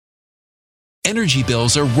energy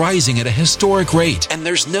bills are rising at a historic rate, and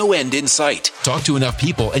there's no end in sight. Talk to enough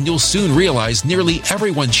people and you'll soon realize nearly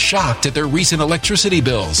everyone's shocked at their recent electricity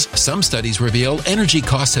bills. Some studies reveal energy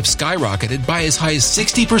costs have skyrocketed by as high as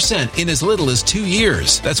 60% in as little as 2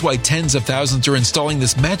 years. That's why tens of thousands are installing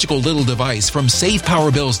this magical little device from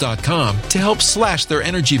SavePowerBills.com to help slash their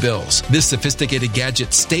energy bills. This sophisticated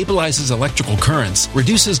gadget stabilizes electrical currents,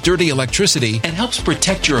 reduces dirty electricity, and helps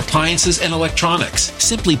protect your appliances and electronics.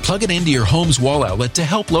 Simply plug it into your home's wall outlet to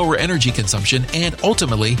help lower energy consumption and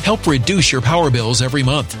ultimately help reduce your power bills every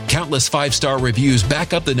month. Countless 5-star reviews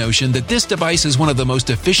back up the notion that this device is one of the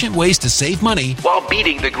most efficient ways to save money while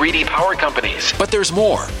beating the greedy power companies. But there's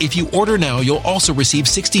more. If you order now, you'll also receive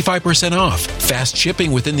 65% off, fast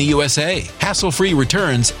shipping within the USA, hassle-free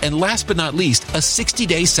returns, and last but not least, a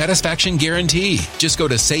 60-day satisfaction guarantee. Just go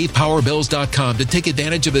to SavePowerBills.com to take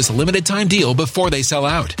advantage of this limited time deal before they sell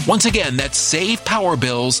out. Once again, that's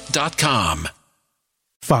SavePowerBills.com.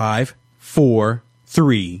 5, 4,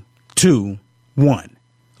 3, 2, 1.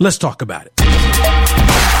 Let's talk about it.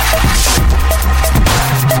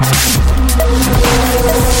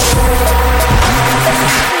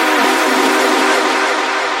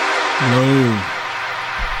 Hello.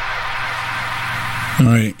 All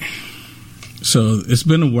right. So it's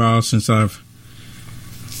been a while since I've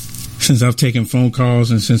taken phone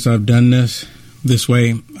calls and since I've done this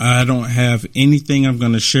way. I don't have anything I'm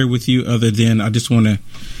going to share with you other than I just want to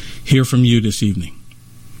hear from you this evening.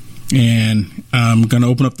 And I'm going to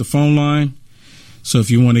open up the phone line. So if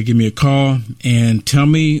you want to give me a call and tell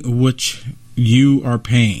me what you are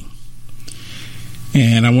paying.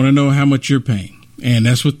 And I want to know how much you're paying. And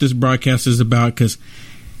that's what this broadcast is about, because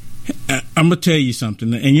I'm going to tell you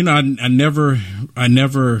something. And, you know, I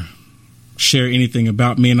never share anything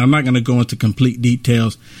about me, and I'm not going to go into complete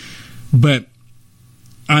details, but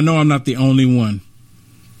I know I'm not the only one.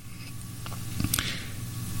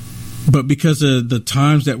 But because of the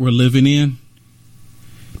times that we're living in,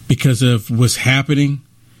 because of what's happening,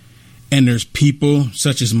 and there's people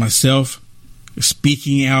such as myself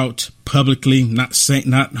speaking out publicly,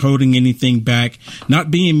 not holding anything back, not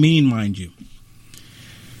being mean, mind you,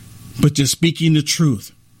 but just speaking the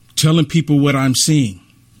truth, telling people what I'm seeing.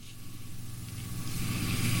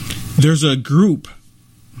 There's a group,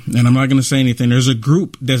 and I'm not going to say anything, there's a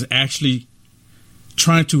group that's actually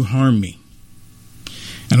trying to harm me.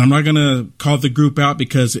 And I'm not going to call the group out,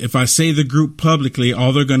 because if I say the group publicly,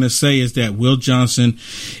 all they're going to say is that Will Johnson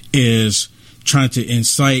is trying to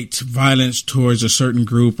incite violence towards a certain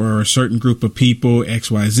group or a certain group of people,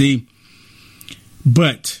 XYZ.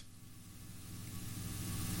 But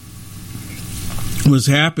what's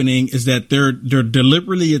happening is that they're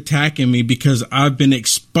deliberately attacking me because I've been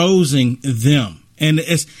exposing them. And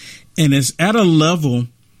it's at a level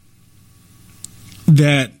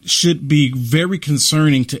that should be very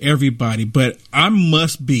concerning to everybody, but I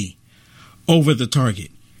must be over the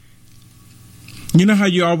target. You know how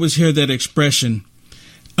you always hear that expression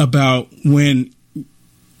about when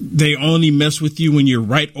they only mess with you when you're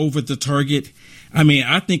right over the target? I mean,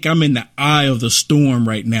 I think I'm in the eye of the storm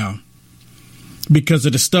right now because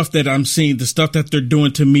of the stuff that I'm seeing, the stuff that they're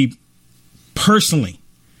doing to me personally.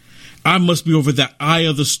 I must be over the eye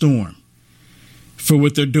of the storm for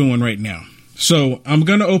what they're doing right now. So I'm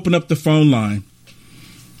going to open up the phone line,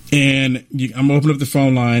 and I'm going to open up the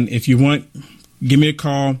phone line. If you want, give me a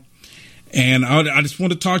call, and I just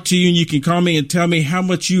want to talk to you, and you can call me and tell me how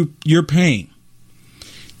much you're paying.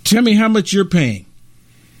 Tell me how much you're paying.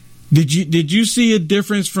 Did you see a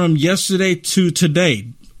difference from yesterday to today,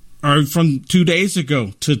 or from 2 days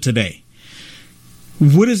ago to today?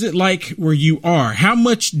 What is it like where you are? How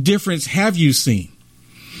much difference have you seen?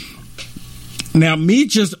 Now, me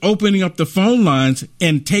just opening up the phone lines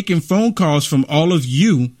and taking phone calls from all of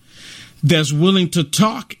you that's willing to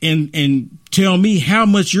talk and tell me how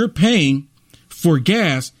much you're paying for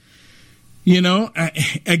gas, you know,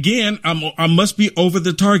 I must be over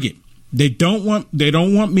the target. They don't want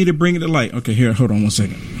me to bring it to light. Okay, here, hold on one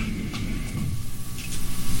second.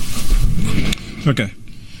 Okay,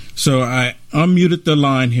 so I unmuted the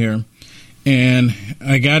line here, and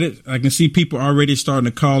I got it. I can see people already starting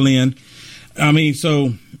to call in. I mean,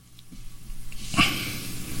 so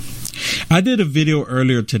I did a video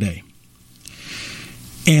earlier today,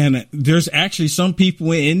 and there's actually some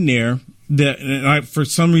people in there that for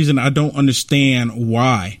some reason I don't understand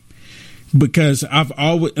why, because I've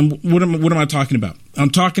always, and what am I talking about? I'm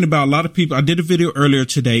talking about a lot of people. I did a video earlier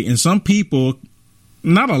today, and some people,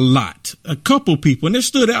 not a lot, a couple people, and it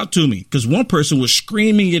stood out to me because one person was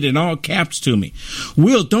screaming it in all caps to me.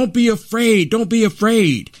 Will, don't be afraid. Don't be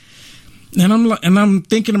afraid. And I'm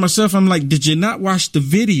thinking to myself, I'm like, did you not watch the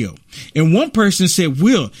video? And one person said,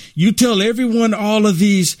 Will, you tell everyone all of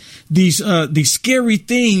these scary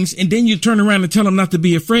things, and then you turn around and tell them not to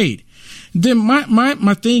be afraid. Then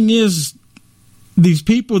my thing is, these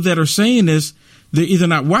people that are saying this, they're either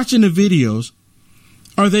not watching the videos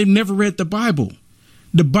or they've never read the Bible.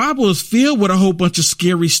 The Bible is filled with a whole bunch of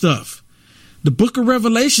scary stuff. The book of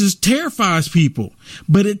Revelations terrifies people,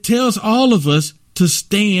 but it tells all of us to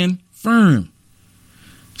stand firm,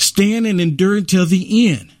 stand and endure until the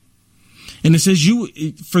end. And it says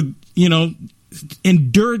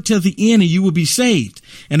endure till the end and you will be saved.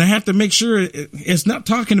 And I have to make sure it's not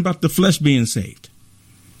talking about the flesh being saved.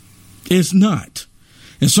 It's not.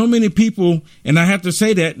 And so many people, and I have to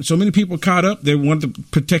say that, so many people caught up, they want to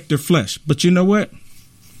protect their flesh. But you know what?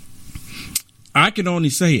 I can only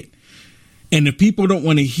say it. And if people don't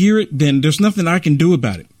want to hear it, then there's nothing I can do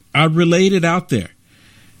about it. I relayed it out there.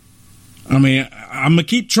 I mean, I'm going to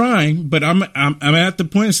keep trying, but I'm at the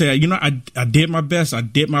point to say, I did my best. I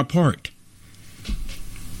did my part.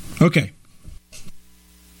 Okay.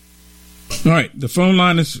 All right. The phone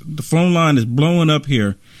line is blowing up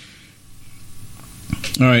here.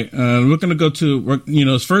 All right. We're going to go to,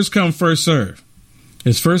 it's first come, first serve.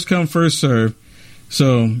 It's first come, first serve.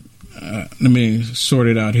 So let me sort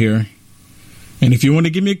it out here. And if you want to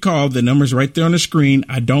give me a call, the number's right there on the screen.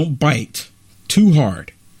 I don't bite too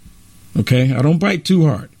hard. Okay? I don't bite too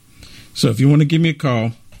hard. So if you want to give me a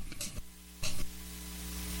call.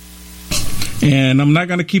 And I'm not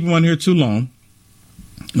going to keep them on here too long.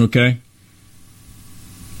 Okay?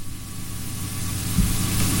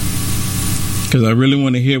 Because I really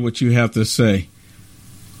want to hear what you have to say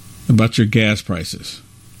about your gas prices.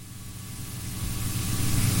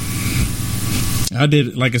 I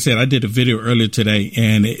did a video earlier today,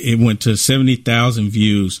 and it went to 70,000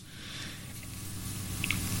 views,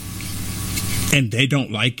 and they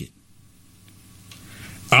don't like it.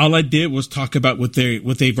 All I did was talk about what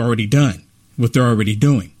they've already done, what they're already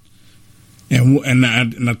doing, and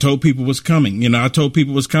I told people what's coming. I told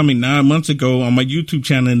people what's coming 9 months ago on my YouTube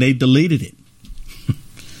channel, and they deleted it.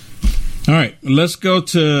 All right, let's go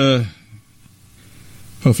to.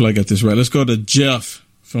 Hopefully, I got this right. Let's go to Jeff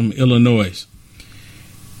from Illinois.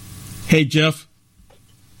 Hey, Jeff.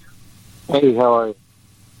 Hey, how are you?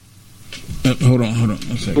 Hold on. 1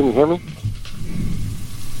 second. Can you hear me?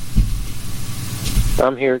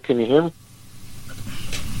 I'm here. Can you hear me?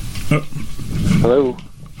 Hello?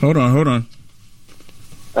 Hold on.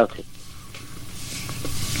 Okay.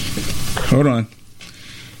 Hold on.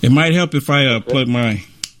 It might help if I plug my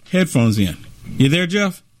headphones in. You there,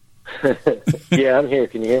 Jeff? Yeah, I'm here.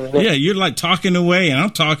 Can you hear me now? Yeah, you're like talking away, and I'm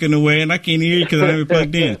talking away, and I can't hear you because I haven't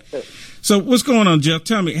plugged in. So what's going on, Jeff?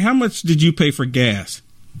 Tell me, how much did you pay for gas?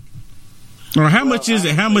 Or how much is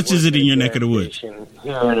it? How much is it in your neck of the woods? Here in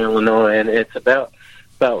Illinois, and it's about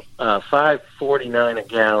 $5.49 a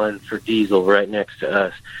gallon for diesel right next to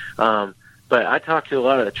us. But I talk to a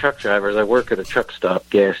lot of the truck drivers. I work at a truck stop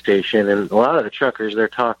gas station, and a lot of the truckers, they're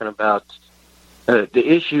talking about the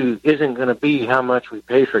issue isn't going to be how much we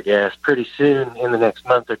pay for gas. Pretty soon, in the next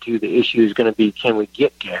month or two, the issue is going to be, can we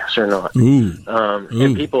get gas or not?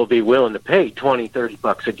 And people will be willing to pay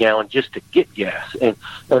 $20-$30 a gallon just to get gas. And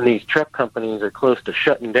these truck companies are close to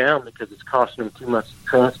shutting down because it's costing them too much to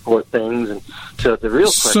transport things. And so the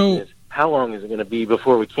real question is, how long is it going to be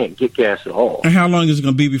before we can't get gas at all? And how long is it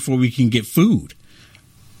going to be before we can get food?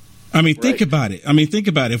 I mean, think about it.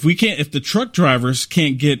 If the truck drivers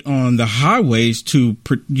can't get on the highways to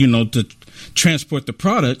transport the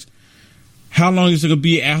product, how long is it going to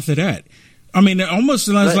be after that? I mean, it almost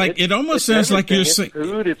sounds like you're saying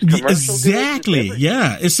exactly.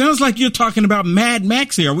 Yeah, it sounds like you're talking about Mad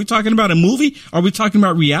Max here. Are we talking about a movie? Or are we talking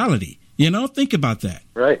about reality? Think about that.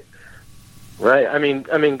 Right. I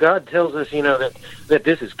mean, God tells us, that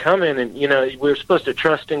this is coming, and we're supposed to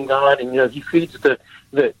trust in God, and He feeds the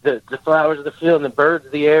flowers of the field and the birds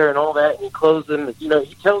of the air and all that, and He clothes them.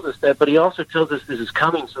 He tells us that, but He also tells us this is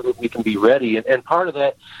coming so that we can be ready. And part of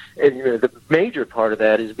that, the major part of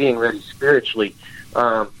that, is being ready spiritually.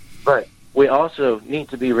 But we also need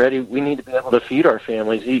to be ready. We need to be able to feed our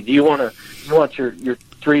families. Do you want your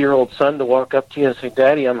 3-year-old son to walk up to you and say,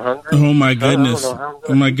 "Daddy, I'm hungry"? Oh my goodness!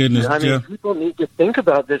 Oh my goodness! I mean, people need to think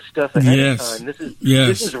about this stuff ahead of time.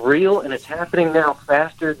 This is real, and it's happening now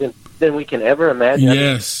faster than we can ever imagine.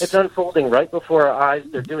 Yes, it's unfolding right before our eyes.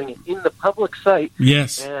 They're doing it in the public sight.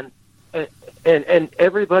 Yes, and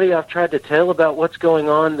everybody I've tried to tell about what's going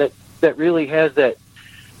on that really has that.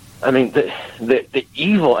 I mean, the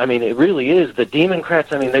evil. I mean, it really is the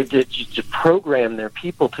Democrats. I mean, they just program their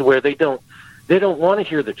people to where they don't they don't want to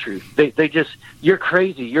hear the truth. They just, you're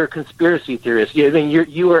crazy. You're a conspiracy theorist. I mean,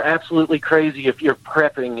 you are absolutely crazy if you're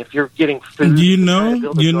prepping, if you're getting food.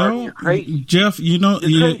 You're crazy. Jeff,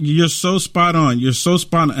 you're so spot on. You're so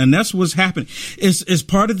spot on. And that's what's happening. It's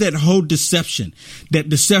part of that whole deception.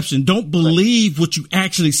 Don't believe what you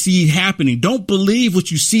actually see happening. Don't believe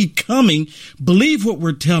what you see coming. Believe what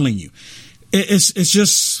we're telling you.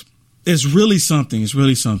 It's really something. It's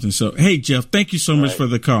really something. So, hey, Jeff, thank you so much for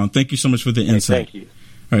the call, and thank you so much for the insight. Thank you.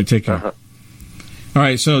 All right, take care. All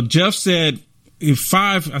right, so Jeff said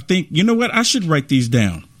 5, I think, you know what? I should write these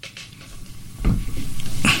down. I'm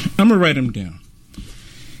going to write them down.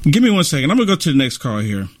 Give me 1 second. I'm going to go to the next call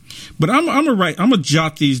here. But I'm going to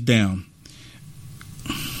jot these down.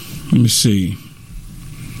 Let me see.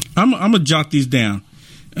 I'm going to jot these down.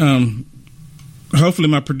 Hopefully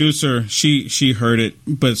my producer, she heard it,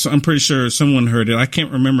 but I'm pretty sure someone heard it. I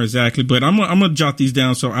can't remember exactly, but I'm going to jot these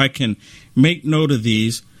down so I can make note of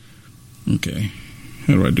these. Okay.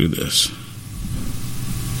 How do I do this?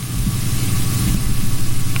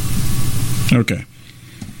 Okay.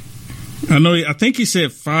 I think he said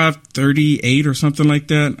 5:38 or something like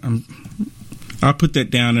that. I'll put that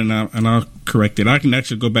down and I'll correct it. I can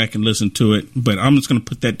actually go back and listen to it, but I'm just going to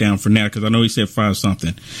put that down for now because I know he said 5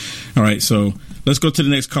 something. All right, so let's go to the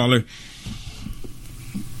next caller.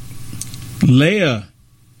 Leah.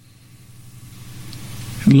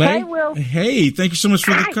 Hi, Will. Hey, thank you so much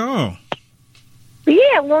for the call.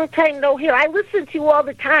 Yeah, long time no hear. I listen to you all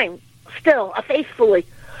the time, still, faithfully.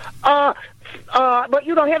 But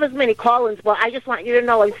you don't have as many call-ins. But I just want you to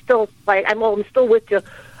know I'm still with you.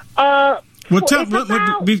 Well, tell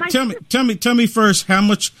me first how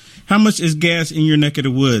much is gas in your neck of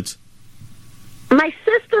the woods? My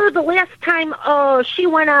sister, the last time she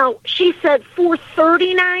went out, she said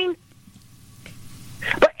 439.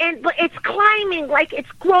 But it's climbing, like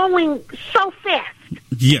it's growing so fast.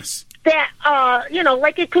 Yes. That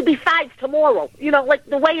like it could be 5 tomorrow. Like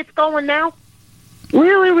the way it's going now,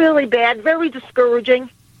 really, really bad, very discouraging.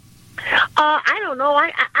 I don't know.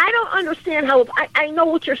 I don't understand how. I know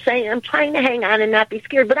what you're saying. I'm trying to hang on and not be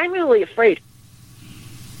scared, but I'm really afraid.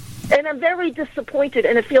 And I'm very disappointed,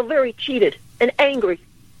 and I feel very cheated and angry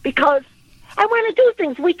because I want to do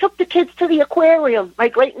things. We took the kids to the aquarium, my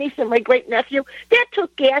great-niece and my great-nephew. That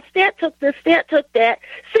took gas. That took this. That took that.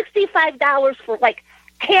 $65 for, like,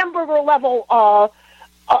 hamburger-level of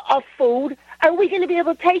food. Are we going to be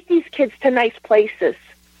able to take these kids to nice places?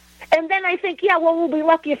 And then I think, we'll be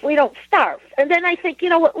lucky if we don't starve. And then I think, you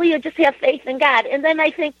know what, Leah, just have faith in God. And then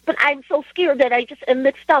I think, but I'm so scared that I just am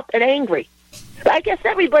mixed up and angry. But I guess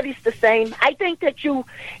everybody's the same. I think that you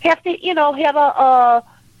have to, have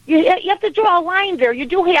you have to draw a line there. You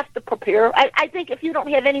do have to prepare. I think if you don't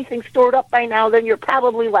have anything stored up by now, then you're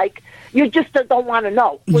probably you just don't want to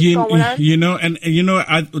know what's going on.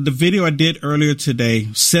 The video I did earlier today,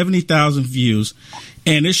 70,000 views,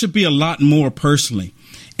 and it should be a lot more personally.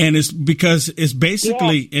 And it's because it's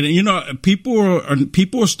basically, and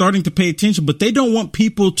people are starting to pay attention, but they don't want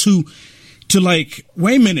people to wait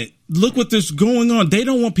a minute, look what is going on. They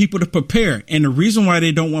don't want people to prepare. And the reason why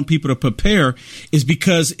they don't want people to prepare is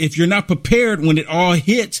because if you're not prepared when it all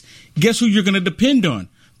hits, guess who you're going to depend on?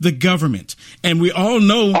 The government. And we all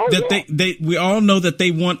know that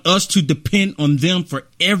they want us to depend on them for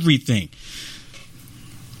everything.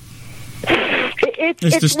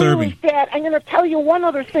 It's disturbing. Really sad. I'm going to tell you one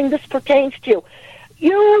other thing this pertains to.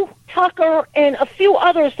 You, Tucker, and a few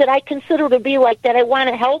others that I consider to be like that I want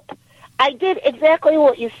to help. I did exactly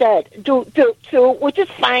what you said, which is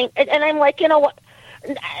fine. And I'm like, you know what?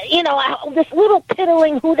 This little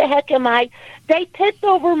piddling, who the heck am I? They picked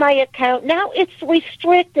over my account. Now it's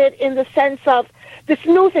restricted in the sense of this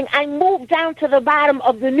new thing. I moved down to the bottom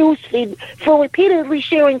of the news feed for repeatedly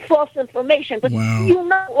sharing false information. But You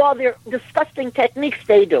know all their disgusting techniques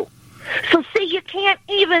they do. So see, you can't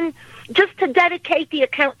even just to dedicate the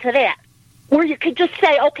account to that, where you could just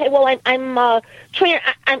say, okay, well,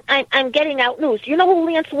 I'm getting out news. You know who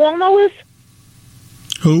Lance Wallnau is?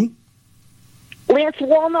 Who? Lance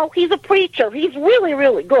Wallnau. He's a preacher. He's really,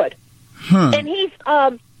 really good. Huh. And he's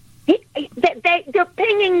they're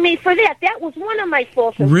pinging me for that. That was one of my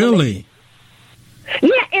false information. Really?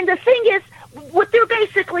 Yeah, and the thing is, what they're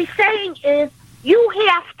basically saying is you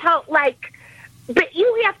have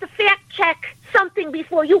to fact check something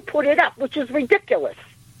before you put it up, which is ridiculous.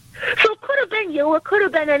 So it could have been you, it could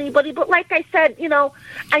have been anybody, but like I said,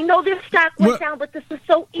 I know their stock went down, but this is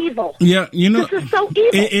so evil. Yeah, this is so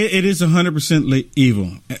evil. It is 100%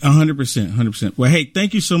 evil, 100%. Well, hey,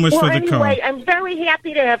 thank you so much for the call. Anyway, I'm very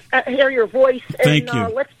happy to hear your voice. Thank you.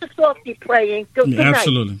 Let's just all keep praying. Good night.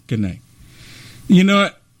 Absolutely. Good night. You know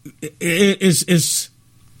what? it's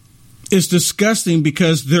disgusting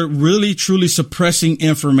because they're really, truly suppressing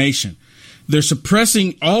information. They're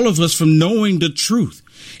suppressing all of us from knowing the truth.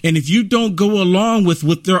 And if you don't go along with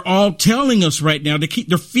what they're all telling us right now,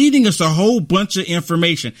 they're feeding us a whole bunch of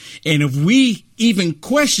information. And if we even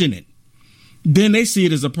question it, then they see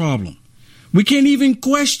it as a problem. We can't even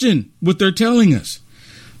question what they're telling us.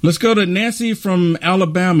 Let's go to Nancy from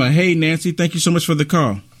Alabama. Hey, Nancy, thank you so much for the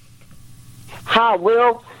call. Hi,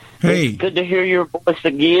 Will. Hey. It's good to hear your voice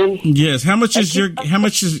again. Yes. How much is your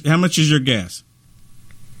gas?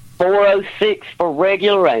 406 for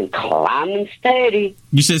regular and climbing steady.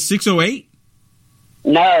 You said 608?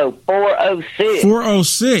 No, 406.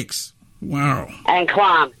 406. Wow. And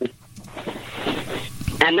climbing.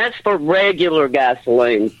 And that's for regular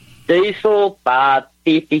gasoline. Diesel,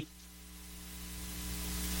 $5.50.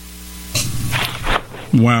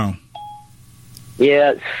 Wow.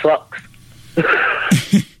 Yeah, it sucks.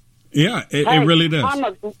 Yeah, it really does.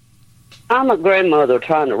 I'm a grandmother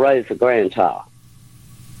trying to raise a grandchild.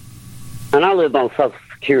 And I live on Social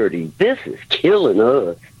Security. This is killing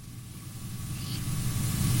us.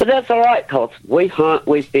 But that's all right, because we hunt,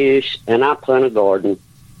 we fish, and I plant a garden.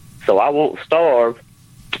 So I won't starve.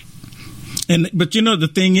 But you know, the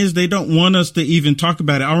thing is, they don't want us to even talk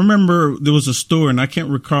about it. I remember there was a store, and I can't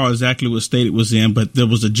recall exactly what state it was in, but there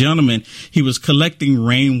was a gentleman, he was collecting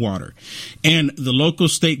rainwater. And the local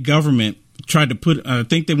state government tried to I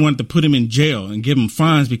think they wanted to put him in jail and give him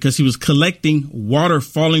fines because he was collecting water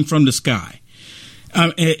falling from the sky.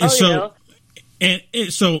 This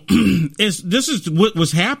is what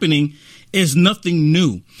was happening. Is nothing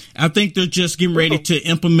new. I think they're just getting ready to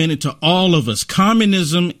implement it to all of us.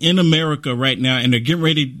 Communism in America right now, and they're getting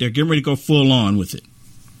ready to go full on with it.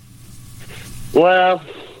 Well,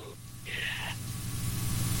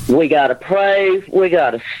 we got to pray. We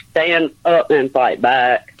got to stand up and fight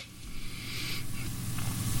back.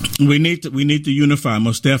 We need to unify,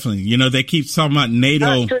 most definitely. You know, they keep talking about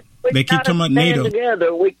NATO. They keep talking about NATO.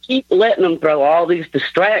 Together. We keep letting them throw all these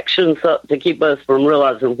distractions up to keep us from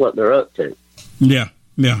realizing what they're up to. Yeah.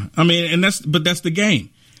 I mean, that's the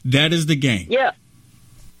game. That is the game. Yeah.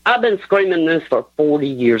 I've been screaming this for 40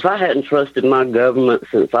 years. I hadn't trusted my government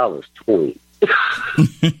since I was 20.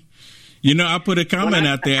 You know, I put a comment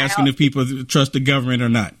out there asking if people trust the government or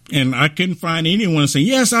not. And I couldn't find anyone saying,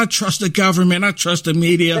 yes, I trust the government. I trust the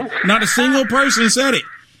media. Not a single person said it.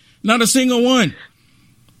 Not a single one.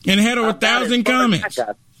 And it had over 1,000 comments.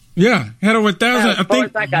 Yeah, had over 1,000. I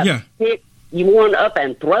think. Pick you one up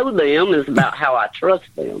and throw them is about how I trust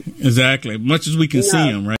them. Exactly, much as we can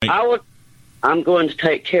see them, right? I'm going to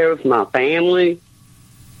take care of my family,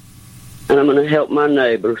 and I'm going to help my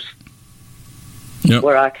neighbors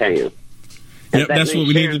where I can. Yep, that's what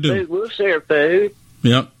we need to do. We'll share food.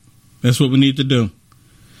 Yep, that's what we need to do.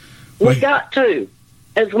 We got to.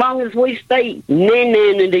 As long as we stay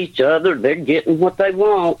nin at each other, they're getting what they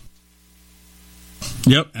want.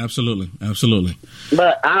 Yep, absolutely.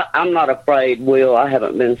 But I'm not afraid, Will. I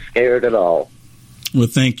haven't been scared at all. Well,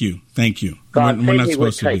 thank you. God said He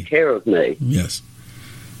would take care of me. Yes.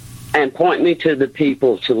 And point me to the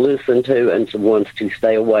people to listen to and to ones to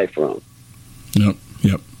stay away from. Yep,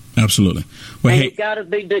 absolutely. Well, and you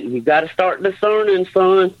got to start discerning,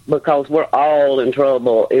 son, because we're all in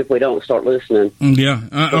trouble if we don't start listening. Yeah,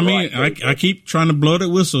 I keep trying to blow the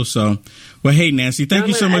whistle. So, well, hey, Nancy, thank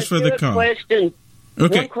you so much for the call. Question.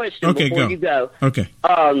 Okay. One question before you go. Okay.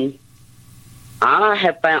 I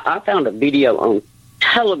found a video on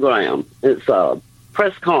Telegram. It's a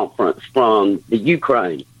press conference from the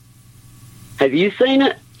Ukraine. Have you seen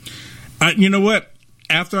it? You know what?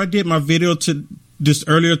 After I did my video just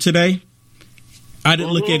earlier today, I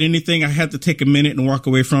didn't look at anything. I had to take a minute and walk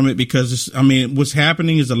away from it because, what's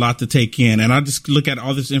happening is a lot to take in. And I just look at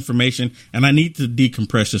all this information, and I need to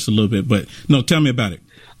decompress this a little bit. But, no, tell me about it.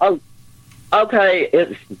 Oh, okay.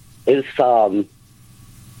 It's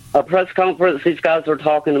a press conference. These guys are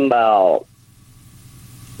talking about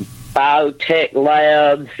biotech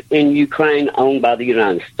labs in Ukraine owned by the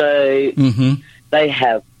United States. Mm-hmm. They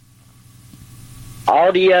have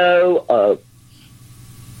audio of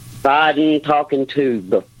Biden talking to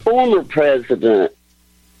the former president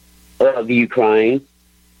of Ukraine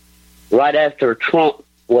right after Trump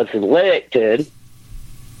was elected.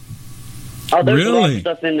 Oh, there's a lot of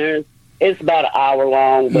stuff in there. It's about an hour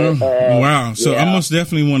long. But, wow. So I most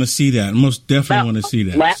definitely want to see that.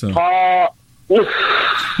 Laptop.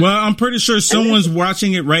 Well, I'm pretty sure someone's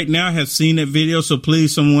watching it right now has seen that video. So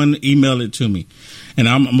please, someone email it to me. And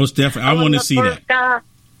I'm most definitely, I want to see that.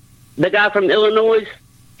 The guy from Illinois,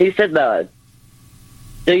 he said the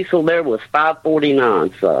diesel there was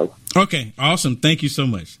 $5.49. So Okay, awesome. Thank you so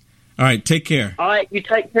much. All right, take care. All right, you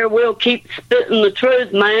take care, Will. Keep spitting the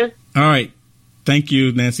truth, man. All right. Thank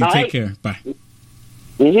you, Nancy. All take right. care. Bye.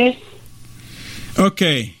 Mm-hmm.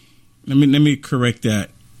 Okay. Let me correct that.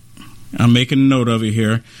 I'm making a note of it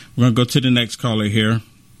here. We're going to go to the next caller here.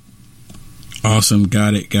 Awesome.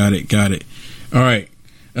 Got it. All right.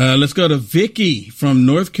 Let's go to Vicky from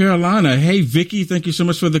North Carolina. Hey, Vicky, thank you so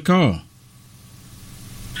much for the call.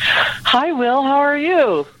 Hi, Will. How are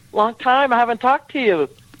you? Long time. I haven't talked to you.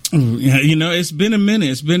 You know, it's been a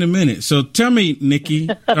minute. So tell me, Vicky.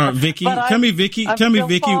 Tell me, Vicky.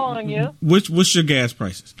 Following you. What's your gas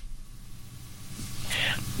prices?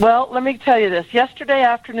 Well, let me tell you this. Yesterday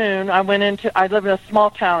afternoon, I live in a small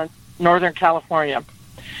town in Northern California.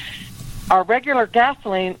 Our regular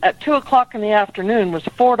gasoline at 2 o'clock in the afternoon was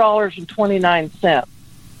 $4.29.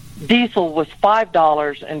 Diesel was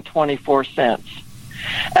 $5.24.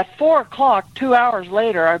 At 4 o'clock, 2 hours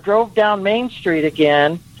later, I drove down Main Street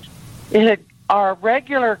again. Our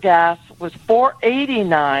regular gas was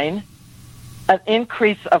 $4.89, an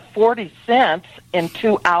increase of 40 cents in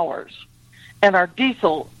 2 hours. And our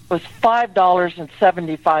diesel was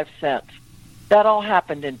 $5.75. That all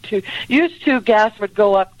happened in used to gas would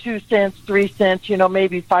go up 2 cents, 3 cents,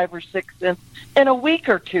 maybe 5 or 6 cents in a week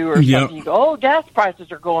or two or something. You go, gas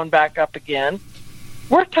prices are going back up again.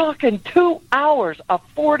 We're talking 2 hours, a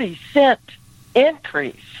 40-cent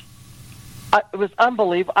increase. It was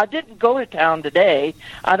unbelievable. I didn't go to town today.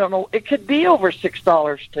 I don't know. It could be over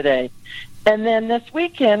 $6 today. And then this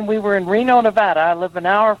weekend, we were in Reno, Nevada. I live an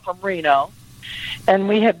hour from Reno. And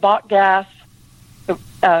we had bought gas,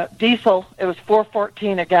 diesel. It was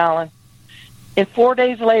 $4.14 a gallon. And 4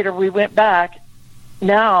 days later, we went back.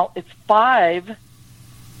 Now it's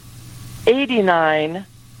 $5.89.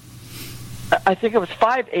 I think it was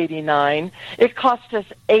 $5.89. It cost us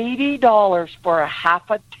 $80 for a half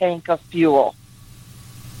a tank of fuel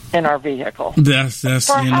in our vehicle. That's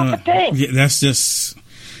for half a tank. Yeah, that's just.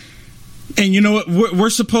 And you know what? We're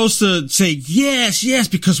supposed to say yes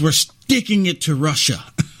because we're sticking it to Russia.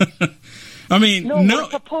 I mean, no, we're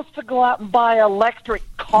supposed to go out and buy electric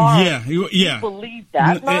cars. Yeah. You believe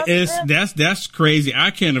that? That's crazy.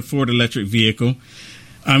 I can't afford an electric vehicle.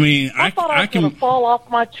 I mean, I thought I was going to fall off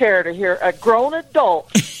my chair to hear a grown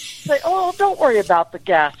adult say, "Oh, don't worry about the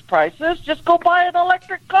gas prices. Just go buy an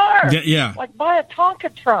electric car. Yeah. Like buy a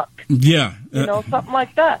Tonka truck. Yeah. Something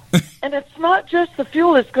like that." And it's not just the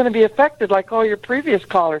fuel that's going to be affected, like all your previous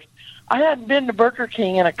callers. I hadn't been to Burger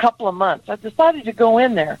King in a couple of months. I decided to go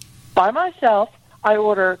in there by myself. I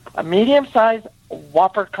order a medium-sized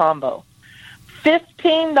Whopper combo,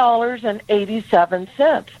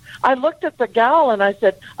 $15.87. I looked at the gal and I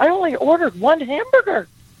said, "I only ordered one hamburger."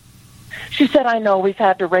 She said, "I know, we've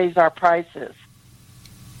had to raise our prices."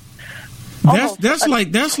 That's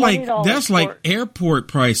like airport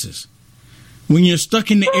prices. When you're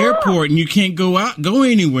stuck in the airport and you can't go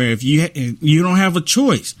anywhere if you don't have a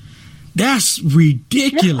choice. That's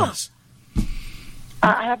ridiculous. Yeah.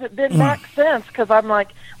 I haven't been back since because I'm like,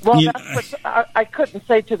 well, that's what I couldn't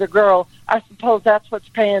say to the girl. I suppose that's what's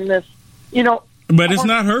paying this, But it's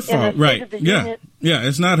not her fault, right? Yeah,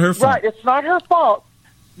 it's not her fault. Right, it's not her fault.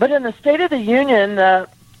 But in the State of the Union, the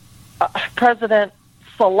Resident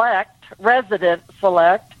Select,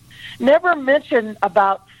 never mentioned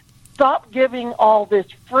about stop giving all this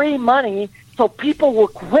free money so people will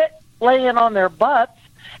quit laying on their butts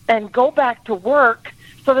and go back to work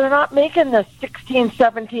so they're not making the 16,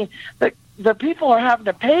 17. The people are having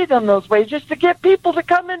to pay them those wages to get people to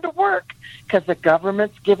come into work because the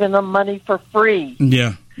government's giving them money for free.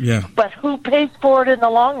 Yeah. But who pays for it in the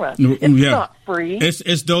long run? It's not free.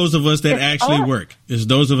 It's those of us that actually work. It's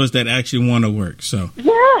those of us that actually want to work. So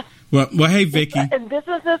yes. Well, hey, Vicky. And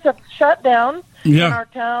businesses have shut down in our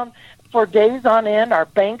town for days on end. Our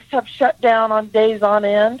banks have shut down on days on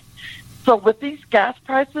end. So with these gas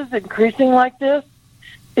prices increasing like this,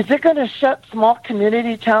 is it going to shut small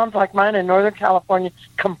community towns like mine in Northern California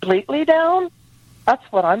completely down? That's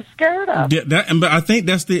what I'm scared of. Yeah, but I think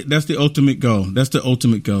that's the ultimate goal. That's the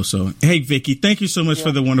ultimate goal. So, hey, Vicky, thank you so much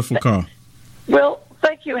for the wonderful call. Well,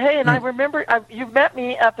 thank you. Hey, and I remember you met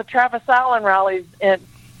me at the Travis Allen rallies in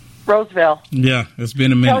Roseville. Yeah, it's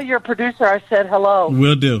been a minute. Tell your producer I said hello.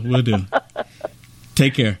 Will do.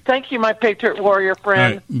 Take care. Thank you, my Patriot Warrior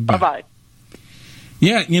friend. Right, bye. Bye-bye.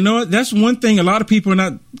 Yeah, you know what? That's one thing a lot of people are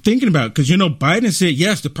not thinking about because, Biden said,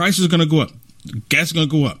 yes, the price is going to go up. Gas is going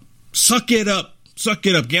to go up. Suck it up.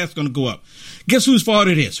 Gas is going to go up. Guess whose fault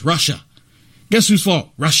it is? Russia. Guess whose fault?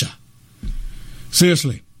 Russia.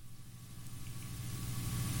 Seriously.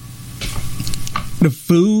 The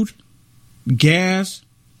food, gas,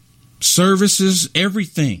 services,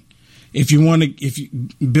 everything. if you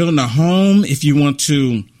building a home, if you want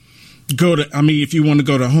to if you want to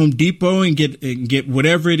go to Home Depot and get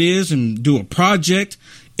whatever it is and do a project,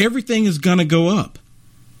 everything is going to go up.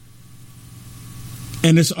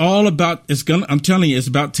 And it's all about, I'm telling you, it's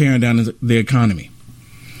about tearing down the economy.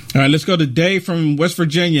 All right, let's go to Dave from West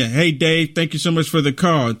Virginia. Hey, Dave, thank you so much for the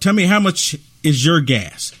call. Tell me, how much is your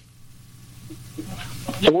gas?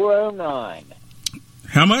 $4.09.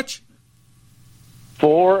 How much?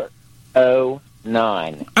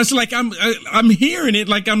 $4.09. It's like I'm hearing it,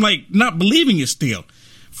 like I'm like not believing it still.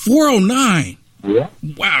 $4.09. Yeah.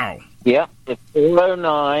 Wow. Yeah, it's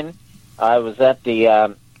 $4.09. I was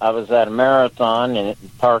at a marathon in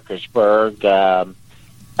Parkersburg a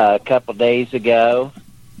couple days ago,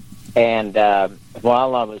 and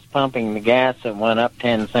while I was pumping the gas, it went up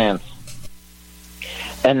 10 cents.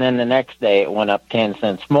 And then the next day, it went up 10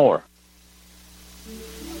 cents more.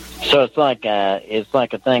 So it's like a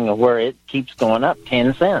thing of where it keeps going up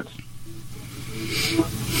 10 cents.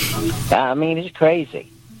 I mean, it's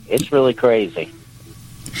crazy. It's really crazy.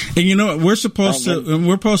 And you know what? We're supposed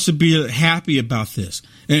to be happy about this,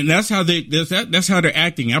 and that's how they're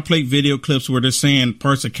acting. I played video clips where they're saying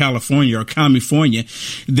parts of California or California.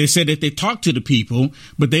 They said that they talked to the people,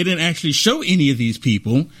 but they didn't actually show any of these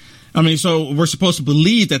people. I mean, so we're supposed to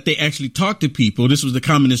believe that they actually talked to people. This was the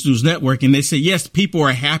Communist News Network, and they say, yes, people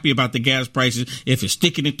are happy about the gas prices if it's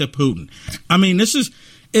sticking it to Putin. I mean,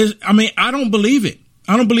 I don't believe it.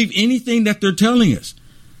 I don't believe anything that they're telling us.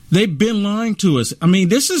 They've been lying to us. I mean,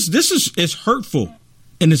 this is hurtful,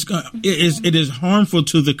 and it is harmful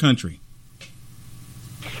to the country.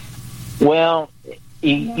 Well,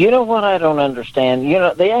 you know what I don't understand? You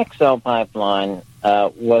know, the XL pipeline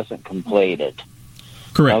wasn't completed.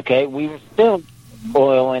 Correct. Okay, we were still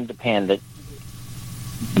oil independent,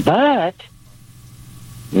 but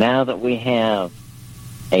now that we have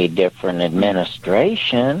a different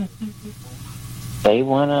administration, they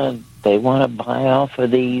want to buy off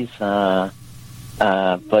of these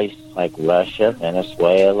places like Russia,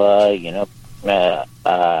 Venezuela,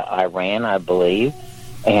 Iran, I believe,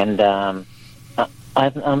 and I'm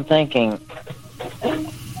thinking,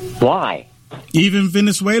 why? Even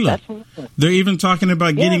Venezuela. They're even talking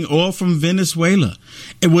about getting oil from Venezuela,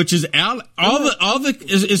 which is isn't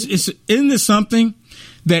this something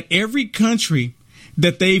that every country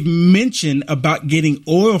that they've mentioned about getting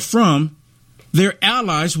oil from, they're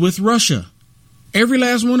allies with Russia. Every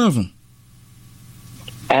last one of them.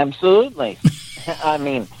 Absolutely. I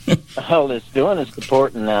mean, all it's doing is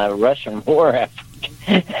supporting the Russian war effort.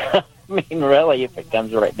 I mean, really, if it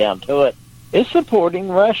comes right down to it, it's supporting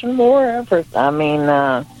Russian war effort. I mean,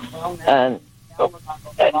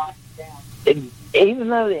 even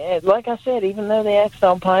though, like I said, even though the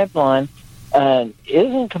XL pipeline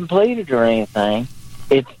isn't completed or anything,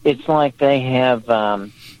 it's like they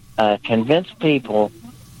have convinced people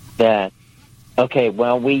that, okay,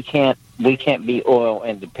 well, we can't be oil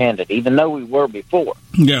independent, even though we were before.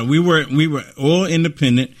 Yeah, we were oil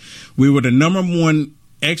independent. We were the number one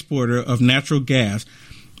exporter of natural gas.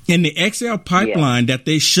 In the XL pipeline that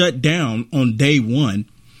they shut down on day one,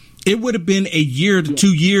 it would have been a year to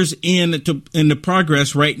 2 years in the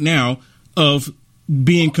progress right now of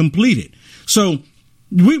being completed. So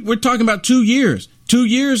we're talking about 2 years. 2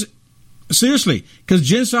 years, seriously, because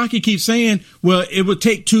Jen Psaki keeps saying, well, it would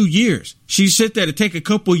take 2 years. She said that it'd take a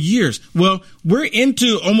couple of years. Well, we're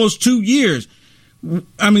into almost 2 years.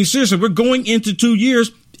 I mean, seriously, we're going into 2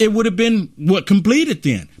 years. It would have been completed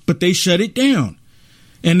then, but they shut it down.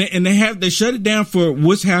 And they shut it down for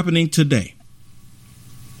what's happening today.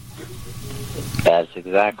 That's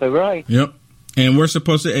exactly right. Yep. And we're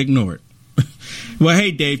supposed to ignore it. Well,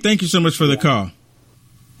 hey, Dave, thank you so much for the call.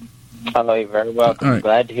 Hello, you're very welcome. Right.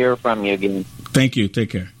 Glad to hear from you again. Thank you.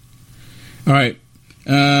 Take care. All right.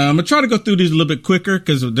 I'm going to try to go through these a little bit quicker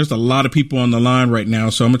because there's a lot of people on the line right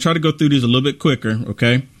now. So I'm going to try to go through these a little bit quicker,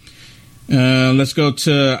 okay? Let's go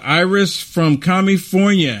to Iris from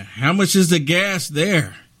California. How much is the gas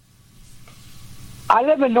there? I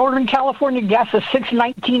live in Northern California. Gas is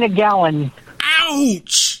 $6.19 a gallon.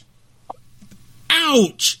 Ouch!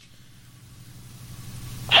 Ouch!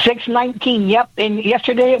 $6.19. Yep. And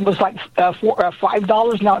yesterday it was like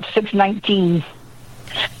 $5. Now it's $6.19.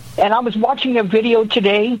 And I was watching a video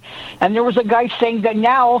today, and there was a guy saying that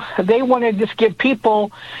now they want to just give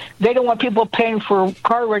people, they don't want people paying for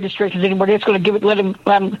car registrations anymore. They're just going to let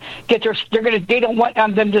them get their, they don't want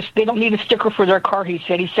them they don't need a sticker for their car, he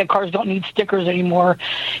said. He said cars don't need stickers anymore.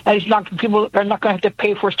 And people are not going to have to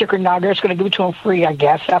pay for a sticker now. They're just going to give it to them free, I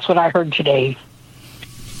guess. That's what I heard today.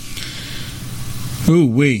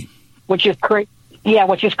 Ooh-wee. Which is crazy. Yeah,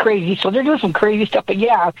 which is crazy. So they're doing some crazy stuff. But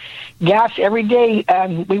yeah, gas every day.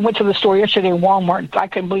 We went to the store yesterday, Walmart. I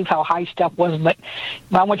couldn't believe how high stuff was. But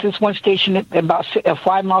I went to this one station about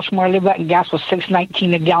 5 miles from where I live at, and gas was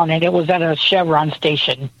 $6.19 a gallon, and it was at a Chevron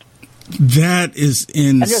station. That is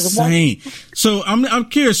insane. So I'm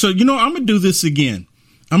curious. So, I'm going to do this again.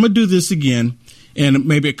 And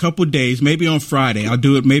maybe a couple of days, maybe on Friday. I'll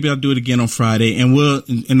do it. Maybe I'll do it again on Friday, and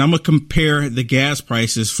I'm going to compare the gas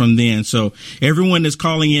prices from then. So everyone that's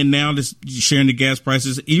calling in now, that's sharing the gas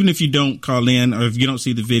prices, even if you don't call in or if you don't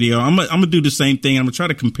see the video, I'm going to do the same thing. I'm going to try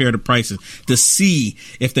to compare the prices to see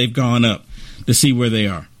if they've gone up, to see where they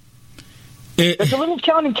are. There's a little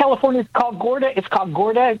town in California called Gorda. It's called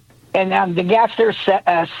Gorda, and the gas there is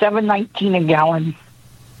 $7.19 a gallon.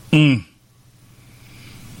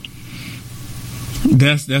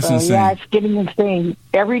 That's insane. Yeah, it's getting insane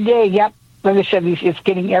every day. Yep, like I said, it's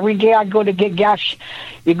getting every day. I go to get gas.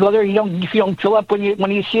 You go there, if you don't fill up when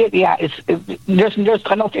you see it. Yeah, there's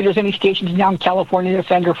I don't think there's any stations now in California that's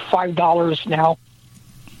under $5 now.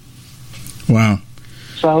 Wow.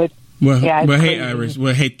 So hey, Iris.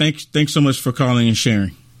 Well, hey, thanks so much for calling and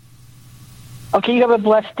sharing. Okay, you have a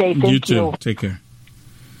blessed day. Thank you. You too. Take care.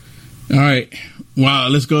 All right. Wow.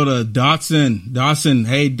 Let's go to Dawson. Dawson.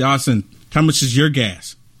 Hey, Dawson. How much is your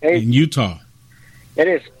gas in Utah? It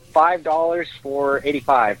is $5 for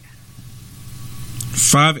 85.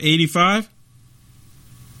 $5.85?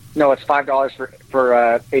 No, it's $5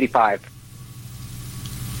 for 85.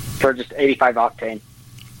 For just 85 octane.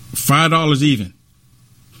 $5 even.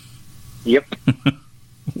 Yep.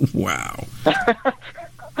 Wow.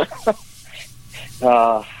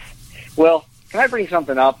 Well, can I bring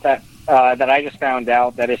something up that I just found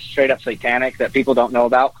out that is straight up satanic that people don't know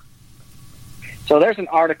about? So there's an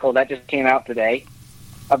article that just came out today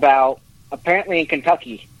about, apparently in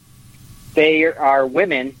Kentucky, there are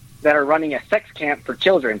women that are running a sex camp for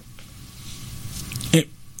children.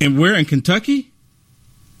 And where in Kentucky?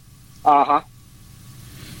 Uh-huh.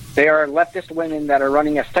 They are leftist women that are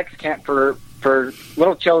running a sex camp for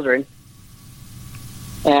little children.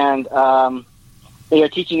 And they are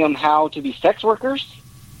teaching them how to be sex workers,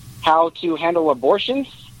 how to handle abortions,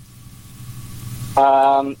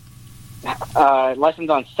 lessons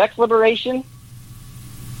on sex liberation.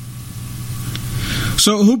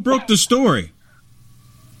 So who broke the story?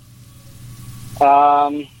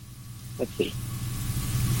 Let's see.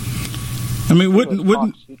 I mean, what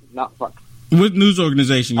news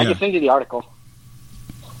organization? I can send you the article.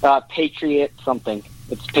 Patriot something.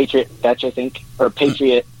 It's Patriot Fetch, I think, or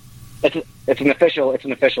Patriot. It's an official one. It's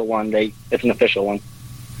an official one.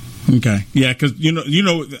 Okay, yeah, because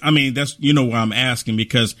I mean, that's why I'm asking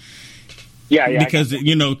because. Yeah, because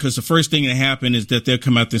because the first thing that happened is that they'll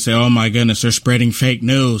come out and say, "Oh my goodness, they're spreading fake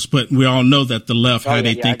news." But we all know that the left, how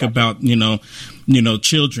they think about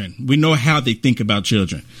children. We know how they think about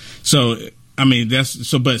children. So I mean, that's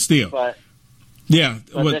so, but still, this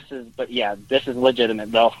is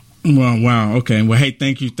legitimate though. Well, wow, okay. Well, hey,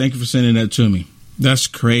 thank you for sending that to me. That's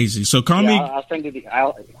crazy. So call me. I'll send you the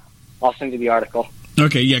article.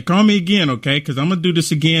 Okay, yeah, call me again, okay? Because I'm gonna do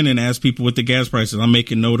this again and ask people what the gas prices. I'm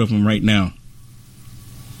making note of them right now.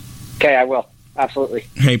 Okay, I will. Absolutely.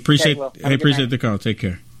 Hey, appreciate the call. Take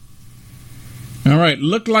care. All right,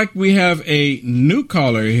 look like we have a new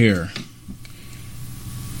caller here.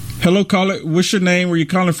 Hello, caller. What's your name? Where you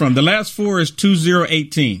calling from? The last four is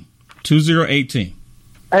 2018. 2018.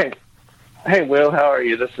 Hey, Will. How are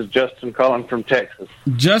you? This is Justin calling from Texas.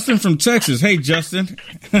 Justin from Texas. Hey, Justin.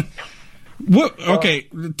 What? Okay,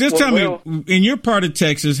 just tell me, in your part of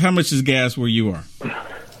Texas, how much is gas where you are?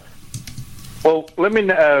 Well, let me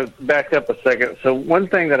back up a second. So one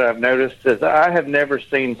thing that I've noticed is I have never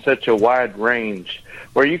seen such a wide range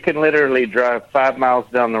where you can literally drive 5 miles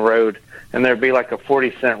down the road and there'd be like a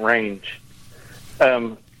 40-cent range.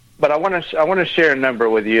 But I want to share a number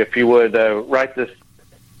with you. If you would write this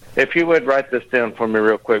down for me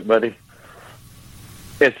real quick, buddy.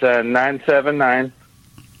 It's 979.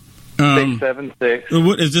 676.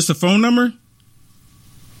 What is this? A phone number?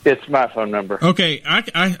 It's my phone number. Okay,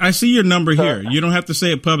 I see your number here. You don't have to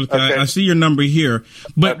say it publicly. Okay. I see your number here.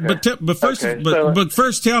 But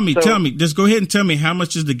first, tell me. Just go ahead and tell me how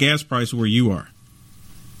much is the gas price where you are.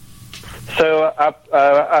 So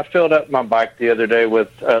I filled up my bike the other day with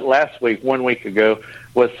 1 week ago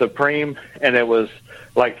with Supreme, and it was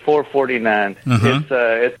like $4.49.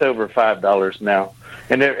 It's over $5 now,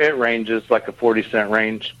 and it ranges like a 40-cent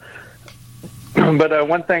range. But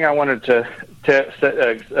one thing I wanted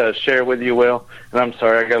to share with you, Will, and I'm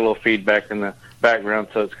sorry, I got a little feedback in the background,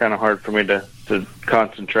 so it's kind of hard for me to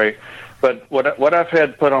concentrate. But what I've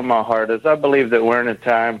had put on my heart is I believe that we're in a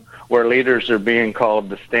time where leaders are being called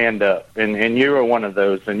to stand up. And you are one of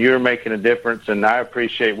those, and you're making a difference, and I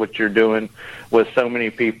appreciate what you're doing with so many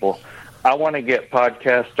people. I want to get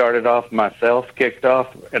podcasts started off myself, kicked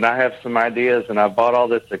off, and I have some ideas, and I bought all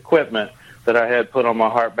this equipment that I had put on my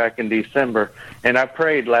heart back in December, and I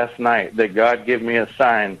prayed last night that God give me a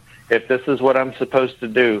sign. If this is what I'm supposed to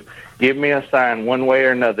do, give me a sign one way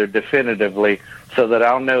or another definitively so that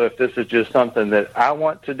I'll know if this is just something that I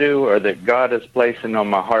want to do or that God is placing on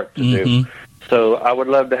my heart to do. So I would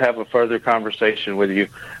love to have a further conversation with you.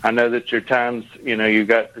 I know that your times, you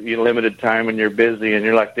got your limited time and you're busy and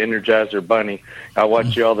you're like the Energizer Bunny. I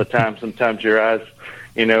watch you all the time. Sometimes your eyes,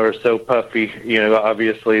 are so puffy,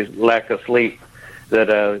 obviously lack of sleep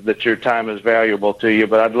that your time is valuable to you.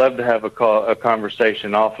 But I'd love to have a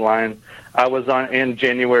conversation offline. I was in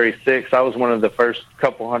January 6th. I was one of the first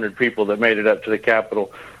couple hundred people that made it up to the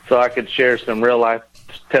Capitol, so I could share some real life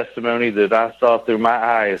testimony that I saw through my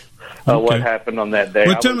eyes of what happened on that day.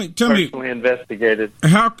 Well, tell me, investigated.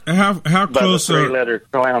 How close? By the three-letter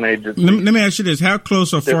clown agency. Let me ask you this: how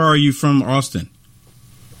close or far are you from Austin?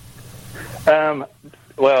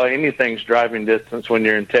 Well, anything's driving distance when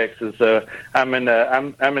you're in Texas. I'm in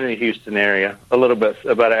the Houston area, a little bit,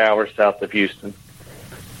 about an hour south of Houston.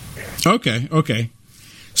 Okay.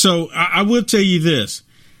 So I will tell you this,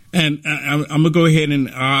 and I'm gonna go ahead and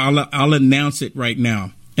I'll announce it right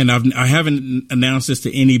now. And I haven't announced this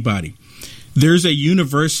to anybody. There's a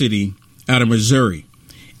university out of Missouri,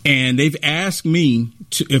 and they've asked me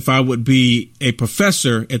if I would be a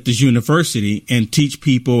professor at this university and teach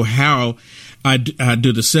people how I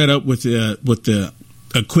do the setup with the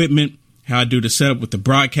equipment, how I do the setup with the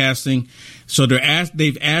broadcasting. So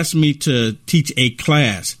they've asked me to teach a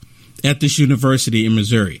class at this university in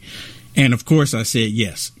Missouri, and of course I said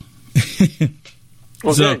yes.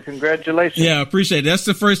 Well, so, good. Congratulations. Yeah, I appreciate it. That's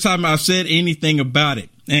the first time I've said anything about it,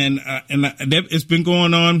 and it's been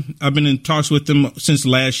going on. I've been in talks with them since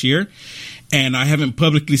last year, and I haven't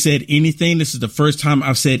publicly said anything. This is the first time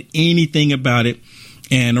I've said anything about it.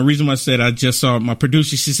 And the reason why I said, I just saw my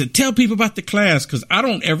producer, she said, tell people about the class, because I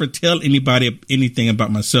don't ever tell anybody anything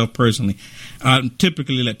about myself personally. I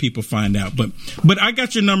typically let people find out. But I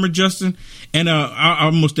got your number, Justin, and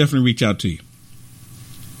I'll most definitely reach out to you.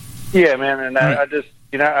 Yeah, man, and I just,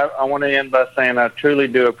 I want to end by saying I truly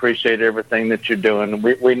do appreciate everything that you're doing.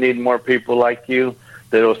 We need more people like you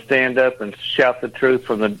that will stand up and shout the truth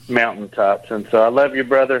from the mountaintops. And so I love you,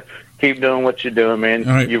 brother. Keep doing what you're doing, man.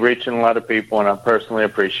 Right. You're reaching a lot of people, and I personally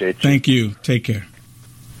appreciate you. Thank you. Take care.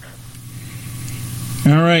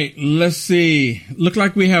 All right, let's see. Look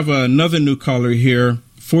like we have another new caller here.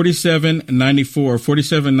 4794.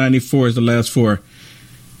 4794 is the last four.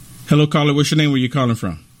 Hello, caller. What's your name? Where you calling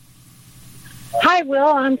from? Hi, Will.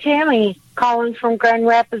 I'm Tammy, calling from Grand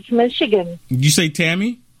Rapids, Michigan. Did you say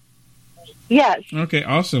Tammy? Yes. Okay,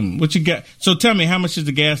 awesome. What you got? So tell me, how much is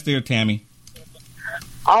the gas there, Tammy?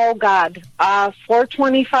 Oh, God.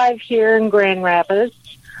 $4.25 here in Grand Rapids.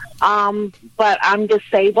 But I'm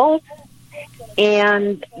disabled.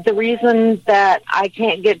 And the reason that I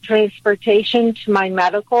can't get transportation to my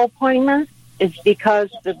medical appointments is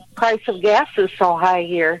because the price of gas is so high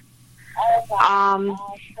here.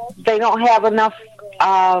 They don't have enough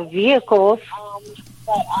vehicles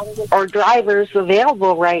or drivers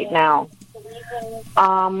available right now.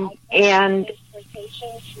 And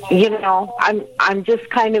I'm just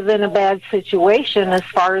kind of in a bad situation as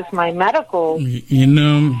far as my medical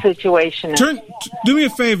situation. Do me a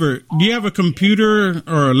favor. Do you have a computer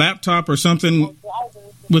or a laptop or something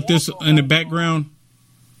with this in the background?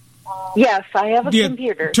 Yes, I have a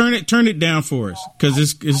computer. Turn it down for us, because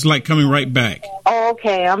it's like coming right back. Oh,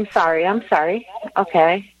 okay. I'm sorry.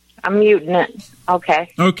 Okay, I'm muting it.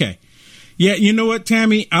 Okay. Yeah, you know what,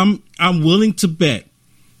 Tammy? I'm willing to bet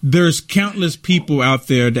there's countless people out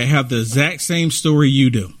there that have the exact same story you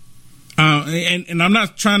do. And I'm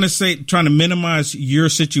not trying to minimize your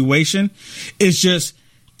situation. It's just,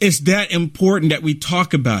 it's that important that we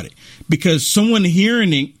talk about it, because someone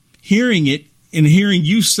hearing it and hearing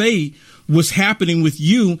you say what's happening with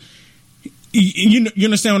you, you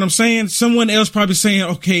understand what I'm saying? Someone else probably saying,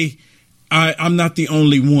 okay, I'm not the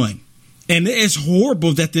only one. And it's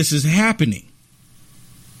horrible that this is happening.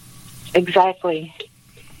 Exactly.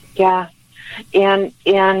 Yeah. And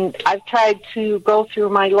I've tried to go through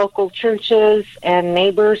my local churches and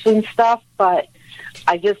neighbors and stuff, but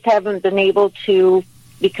I just haven't been able to,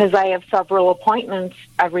 because I have several appointments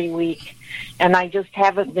every week, and I just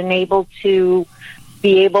haven't been able to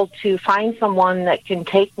find someone that can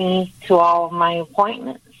take me to all of my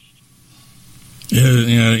appointments.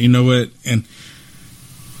 Yeah, you know what? And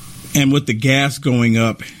And with the gas going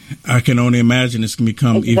up, I can only imagine it's going to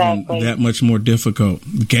become even that much more difficult.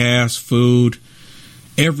 Gas, food,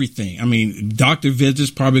 everything. I mean, doctor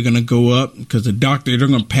visits probably going to go up because they're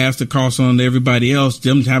going to pass the cost on to everybody else,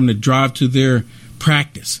 them having to drive to their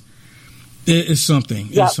practice. It's something.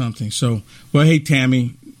 Yep. It's something. So, well, hey,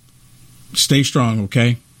 Tammy, stay strong,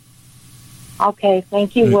 okay? Okay.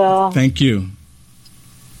 Thank you, Will. Thank you.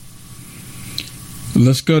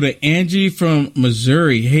 Let's go to Angie from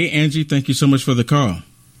Missouri. Hey, Angie, thank you so much for the call.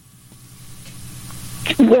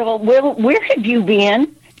 Well, where have you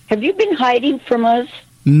been? Have you been hiding from us?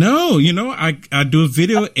 No, I do a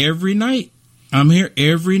video every night. I'm here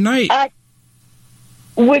every night.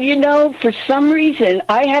 Well, for some reason,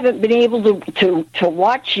 I haven't been able to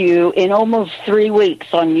watch you in almost 3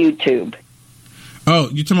 weeks on YouTube. Oh,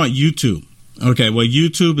 you're talking about YouTube. Okay, well,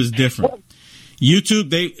 YouTube is different.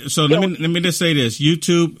 YouTube, let me just say this.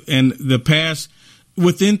 YouTube in the past,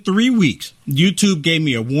 within 3 weeks, YouTube gave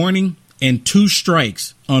me a warning and 2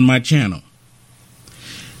 strikes on my channel.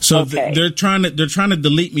 So they're trying to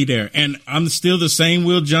delete me there. And I'm still the same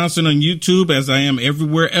Will Johnson on YouTube as I am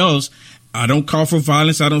everywhere else. I don't call for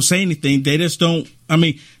violence. I don't say anything. They just don't. I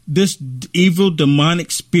mean, this evil demonic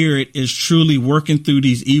spirit is truly working through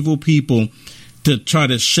these evil people to try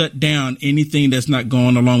to shut down anything that's not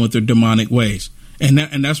going along with their demonic ways. And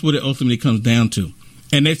that's what it ultimately comes down to.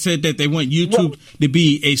 And they said that they want YouTube to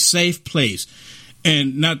be a safe place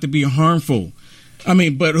and not to be harmful. I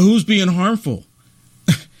mean, but who's being harmful?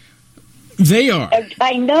 They are.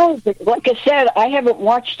 I know, but like I said, I haven't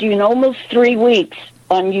watched you in almost 3 weeks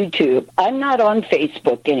on YouTube. I'm not on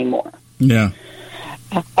Facebook anymore. Yeah.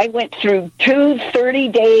 I went through 2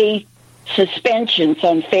 30-day suspensions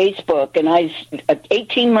on Facebook, and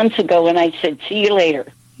 18 months ago, and I said, "See you later."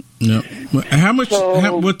 No. How much?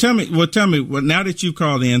 Tell me. Well, now that you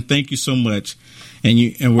called in, thank you so much, and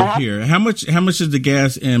we're here. How much is the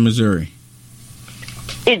gas in Missouri?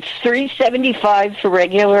 It's $3.75 for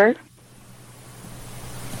regular,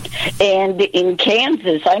 and in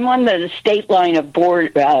Kansas, I'm on the state line of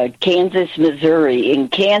Kansas, Missouri. In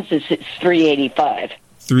Kansas, it's $3.85.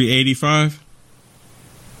 $3.85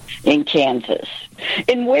 in Kansas.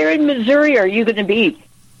 And where in Missouri are you going to be?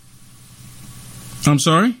 I'm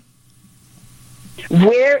sorry?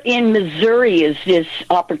 Where in Missouri is this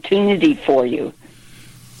opportunity for you?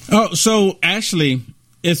 Oh, so actually,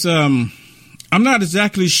 it's I'm not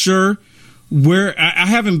exactly sure where. I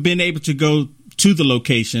haven't been able to go to the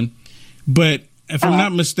location, but if I'm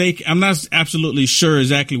not mistaken, I'm not absolutely sure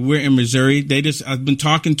exactly where in Missouri. I've been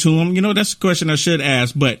talking to them. That's a question I should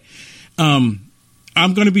ask, but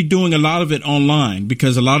I'm going to be doing a lot of it online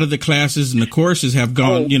because a lot of the classes and the courses have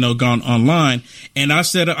gone online. And I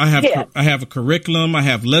said I have a curriculum, I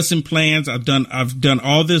have lesson plans. I've done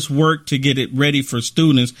all this work to get it ready for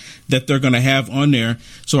students that they're going to have on there,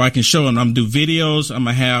 so I can show them. I'm going to do videos. I'm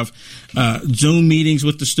going to have Zoom meetings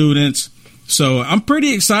with the students. So I'm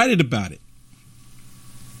pretty excited about it.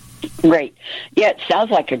 Great. Yeah, it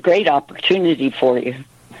sounds like a great opportunity for you.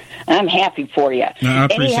 I'm happy for you. No, I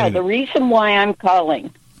appreciate Anyhow, it. The reason why I'm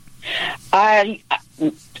calling, I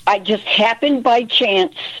just happened by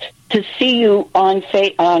chance to see you on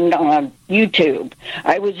YouTube.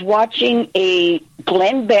 I was watching a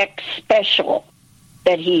Glenn Beck special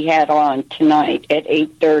that he had on tonight at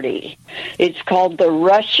 8:30. It's called the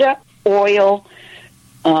Russia Oil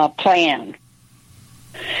Plan.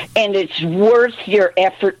 And it's worth your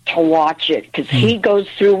effort to watch it because he goes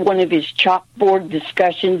through one of his chalkboard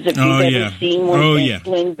discussions. If you've ever seen one of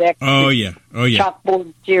Glenn Beck's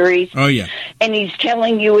chalkboard series. Oh, yeah. And he's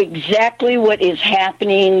telling you exactly what is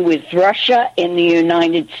happening with Russia and the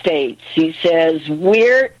United States. He says,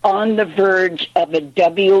 we're on the verge of a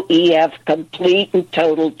WEF complete and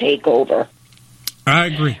total takeover. I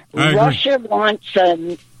agree. Russia wants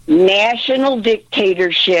a national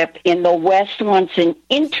dictatorship, and the West wants an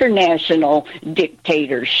international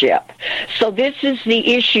dictatorship. So this is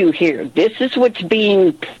the issue here. This is what's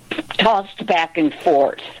being tossed back and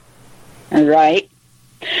forth. All right?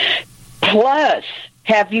 Plus,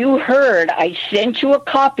 have you heard, I sent you a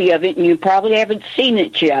copy of it, and you probably haven't seen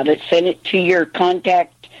it yet. I sent it to your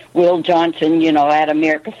contact, Will Johnson, at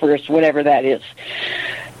America First, whatever that is.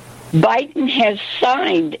 Biden has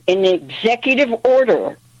signed an executive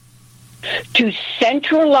order to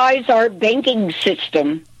centralize our banking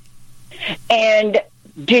system and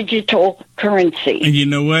digital currency. And you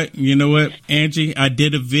know what, Angie? I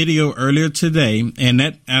did a video earlier today, and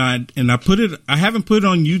I put it. I haven't put it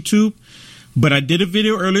on YouTube, but I did a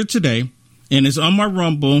video earlier today, and it's on my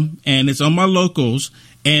Rumble, and it's on my Locals,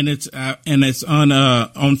 and it's on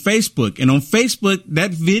Facebook. And on Facebook,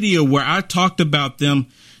 that video where I talked about them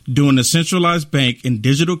doing a centralized bank and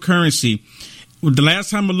digital currency. The last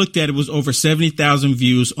time I looked at it was over 70,000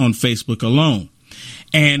 views on Facebook alone.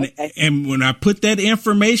 And when I put that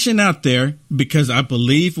information out there, because I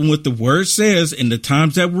believe in what the word says in the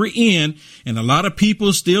times that we're in, and a lot of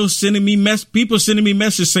people still sending me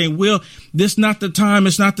messages saying, "Will, this not the time.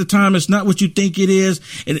 It's not the time. It's not what you think it is."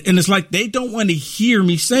 And it's like they don't want to hear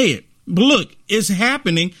me say it. But look, it's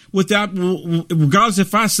happening regardless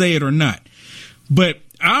if I say it or not. But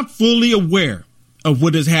I'm fully aware of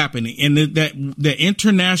what is happening, and that the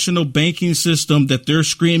international banking system that they're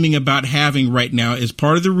screaming about having right now is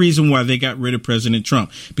part of the reason why they got rid of President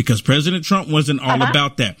Trump, because President Trump wasn't all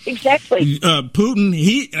about that. Exactly. Putin,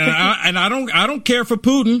 I don't care for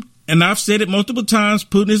Putin, and I've said it multiple times.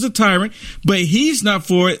 Putin is a tyrant, but he's not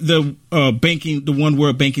for the one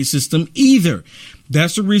world banking system either.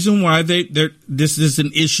 That's the reason why this is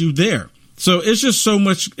an issue there. So it's just so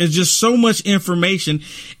much information,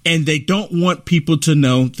 and they don't want people to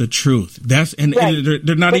know the truth. And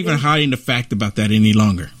they're not even hiding the fact about that any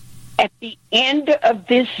longer. At the end of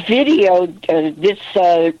this video, this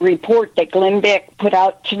report that Glenn Beck put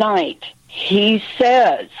out tonight, he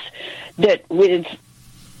says that with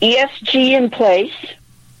ESG in place,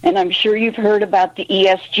 and I'm sure you've heard about the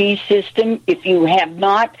ESG system. If you have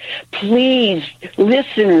not, please,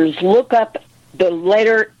 listeners, look up the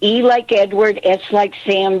letter E like Edward, S like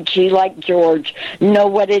Sam, G like George. Know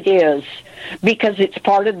what it is, because it's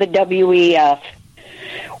part of the WEF.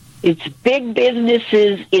 It's big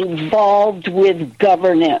businesses involved with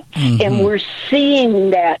governance. Mm-hmm. And we're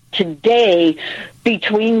seeing that today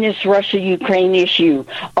between this Russia-Ukraine issue.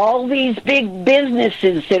 All these big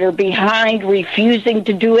businesses that are behind refusing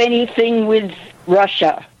to do anything with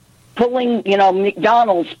Russia. Pulling,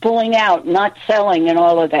 McDonald's pulling out, not selling, and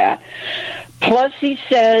all of that. Plus, he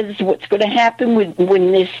says what's going to happen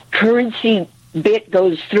when this currency bit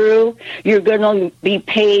goes through, you're going to be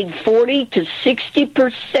paid 40 to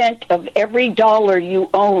 60% of every dollar you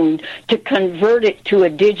own to convert it to a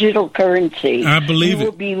digital currency. I believe you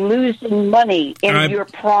will be losing money in your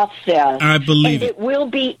process. I believe it will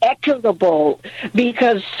be equitable,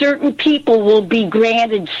 because certain people will be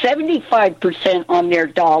granted 75% on their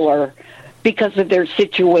dollar because of their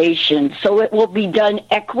situation. So it will be done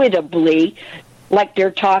equitably, like they're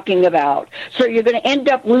talking about. So you're going to end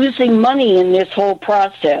up losing money in this whole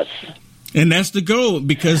process. And that's the goal,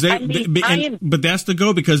 because but that's the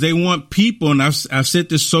goal because they want people, and I've said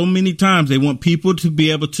this so many times, they want people to be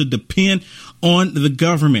able to depend on the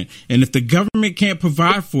government. And if the government can't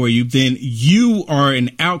provide for you, then you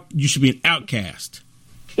should be an outcast.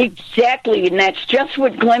 Exactly, and that's just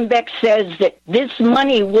what Glenn Beck says, that this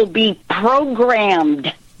money will be programmed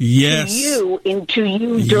to you, into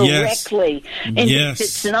you directly. And if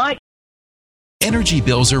it's not... Energy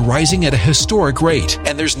bills are rising at a historic rate,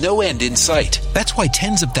 and there's no end in sight. That's why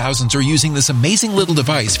tens of thousands are using this amazing little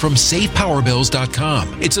device from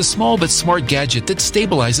SavePowerBills.com. It's a small but smart gadget that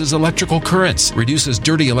stabilizes electrical currents, reduces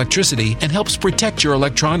dirty electricity, and helps protect your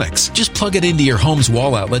electronics. Just plug it into your home's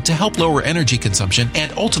wall outlet to help lower energy consumption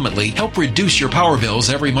and ultimately help reduce your power bills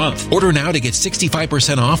every month. Order now to get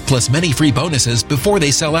 65% off plus many free bonuses before they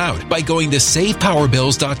sell out by going to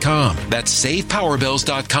SavePowerBills.com. That's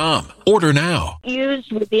SavePowerBills.com. Order now.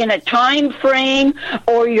 Used within a time frame,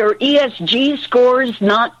 or your ESG scores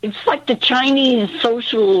it's like the Chinese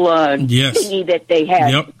social thingy that they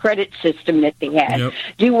had, the credit system that they had.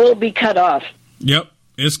 You will be cut off. Yep.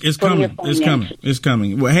 It's coming. It's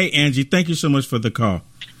coming. Well, hey, Angie, thank you so much for the call.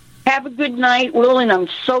 Have a good night, Will, and I'm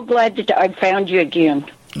so glad that I found you again.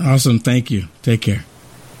 Awesome. Thank you. Take care.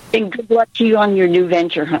 And good luck to you on your new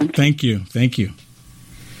venture, hon. Thank you. Thank you.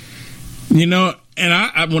 And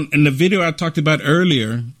I in the video I talked about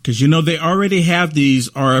earlier, because, they already have these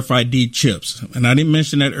RFID chips. And I didn't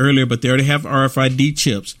mention that earlier, but they already have RFID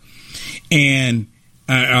chips. And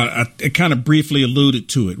I kind of briefly alluded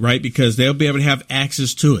to it, right? Because they'll be able to have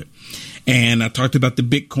access to it. And I talked about the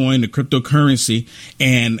Bitcoin, the cryptocurrency,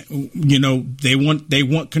 and, they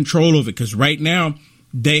want control of it, because right now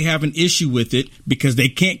they have an issue with it because they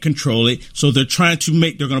can't control it. So they're going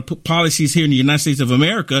to put policies here in the United States of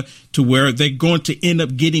America to where they're going to end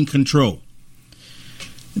up getting control.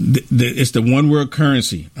 It's the one world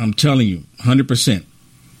currency. I'm telling you, 100%.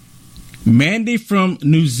 Mandy from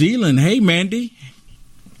New Zealand. Hey, Mandy.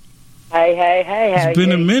 Hey. It's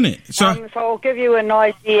been a minute. So I'll give you an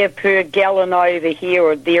idea per gallon over here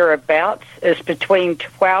or thereabouts. It's between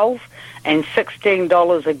 $12 and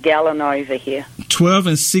 $16 a gallon over here. $12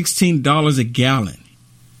 and $16 a gallon.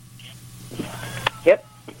 Yep.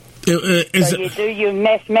 So you do your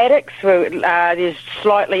mathematics. There's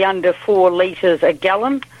slightly under 4 litres a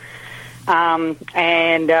gallon. Yeah,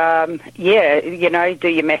 you know, do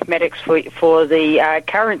your mathematics for the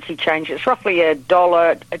currency change. It's roughly $1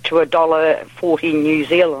 to $1.40 New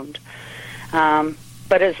Zealand.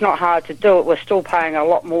 But it's not hard to do it. We're still paying a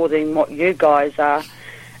lot more than what you guys are.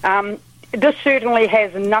 This certainly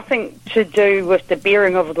has nothing to do with the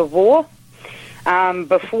bearing of the war.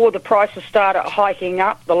 Before the prices started hiking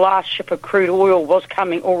up, the last ship of crude oil was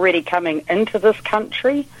already coming into this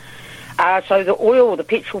country. So the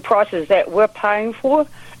petrol prices that we're paying for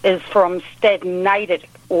is from stagnated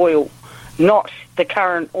oil, not the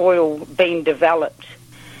current oil being developed.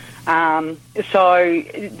 So,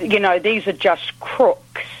 you know, these are just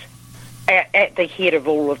crooks at the head of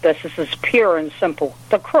all of this. This is pure and simple.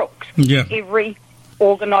 The crooks. Yeah. Every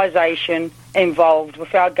organisation involved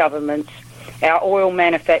with our governments, our oil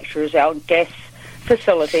manufacturers, our gas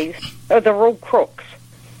facilities, they're all crooks.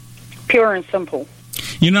 Pure and simple.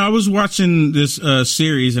 You know, I was watching this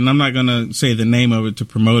series, and I'm not going to say the name of it to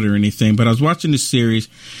promote it or anything, but I was watching this series,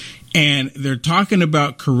 and they're talking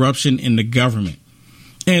about corruption in the government.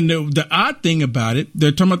 And the odd thing about it,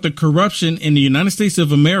 they're talking about the corruption in the United States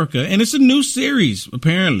of America, and it's a new series,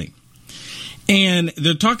 apparently. And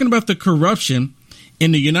they're talking about the corruption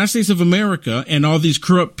in the United States of America and all these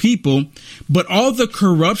corrupt people, but all the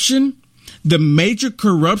corruption, the major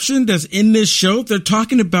corruption that's in this show, they're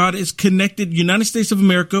talking about is connected United States of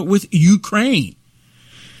America with Ukraine.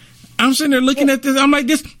 I'm sitting there looking at this, I'm like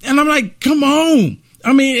this, and I'm like, come on.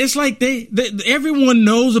 I mean, it's like they everyone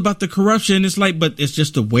knows about the corruption. It's like, but it's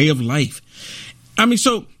just a way of life. I mean,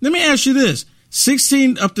 so let me ask you this: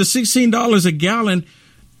 up to $16 a gallon.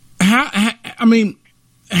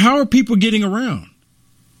 How are people getting around?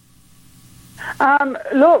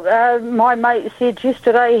 Look, my mate said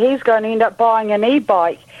yesterday he's going to end up buying an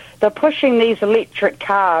e-bike. They're pushing these electric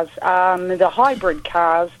cars, the hybrid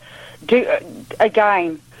cars.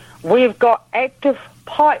 Again, we've got active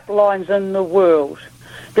pipelines in the world.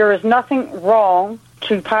 There is nothing wrong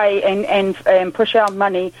to pay and push our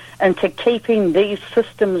money into keeping these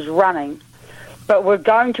systems running. But we're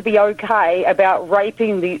going to be okay about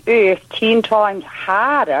raping the earth 10 times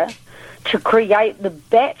harder to create the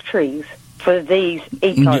batteries for these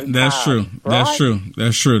eco cars. That's true. Right?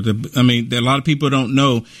 That's true. I mean, a lot of people don't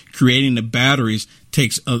know creating the batteries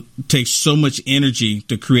takes so much energy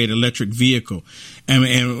to create an electric vehicle, and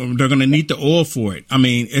they're going to need the oil for it. I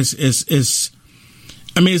mean, it's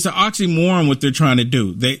an oxymoron what they're trying to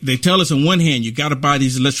do. They tell us on one hand you got to buy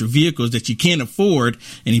these electric vehicles that you can't afford,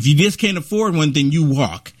 and if you just can't afford one, then you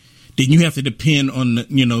walk. Then you have to depend on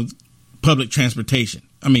public transportation.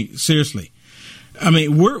 I mean, seriously. I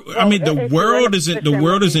mean, the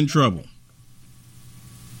world is in trouble.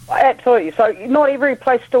 Absolutely. So not every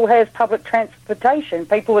place still has public transportation.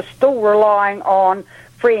 People are still relying on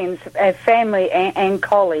friends and family and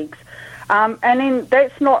colleagues. And then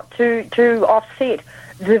that's not to offset.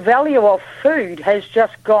 The value of food has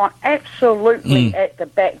just gone absolutely at the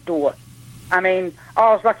back door. I mean,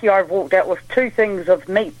 I was lucky I walked out with 2 things of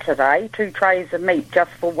meat today, 2 trays of meat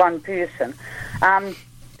just for one person.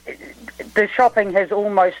 The shopping has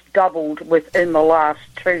almost doubled within the last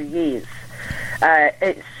 2 years.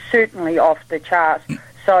 It's certainly off the charts.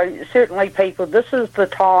 So certainly, people, this is the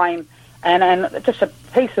time, and just a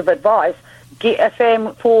piece of advice, get a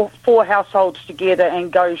family, four households together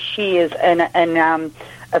and go shares in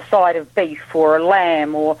a side of beef or a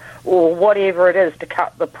lamb or whatever it is to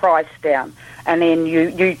cut the price down. And then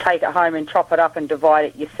you take it home and chop it up and divide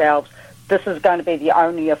it yourselves. This is going to be the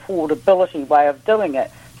only affordability way of doing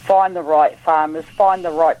it. Find the right farmers, find the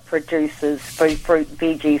right producers, fruit,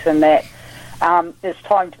 veggies and that. It's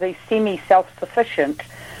time to be semi-self-sufficient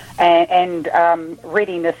and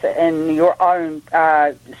readiness in your own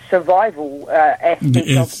survival aspect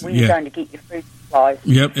of where you're going to get your food supplies.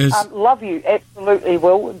 Yep. Love you, absolutely,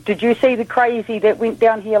 Will. Did you see the crazy that went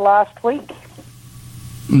down here last week?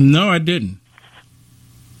 No, I didn't.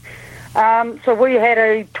 So we had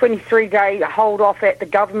a 23-day hold-off at the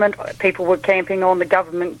government. People were camping on the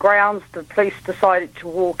government grounds. The police decided to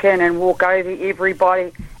walk in and walk over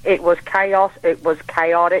everybody. It was chaos. It was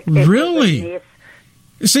chaotic. Really?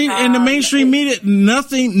 See, in the mainstream media,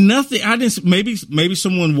 nothing. I didn't. Maybe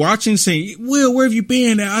someone watching saying, "Will, where have you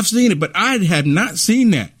been?" I've seen it, but I have not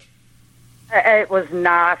seen that. It was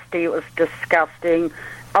nasty. It was disgusting.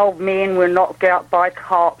 Old men were knocked out by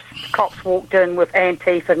cops. Cops walked in with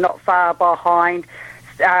Antifa not far behind.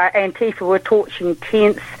 Antifa were torching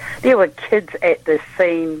tents. There were kids at the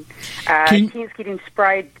scene. Tents getting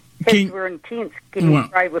sprayed. Kids were in tents getting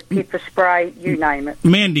sprayed with pepper spray. You name it.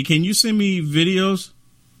 Mandy, can you send me videos?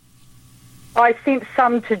 I sent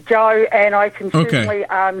some to Joe, and I can certainly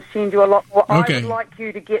send you a lot more. Okay. I would like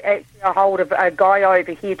you to get actually a hold of a guy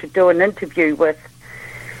over here to do an interview with.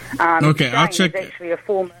 Okay, I'll check. He's actually a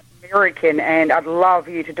former American, and I'd love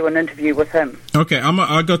you to do an interview with him. Okay,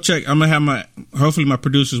 I'll go check. I'm gonna have hopefully my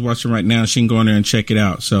producer's watching right now. She can go in there and check it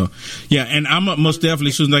out. So, yeah, and I'm most definitely,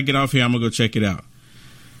 as soon as I get off here, I'm gonna go check it out.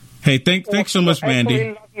 Hey, thanks so much, Mandy. I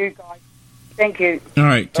love you guys. Thank you. All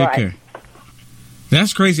right, take care.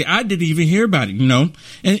 That's crazy. I didn't even hear about it,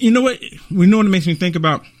 And you know what? We know what it makes me think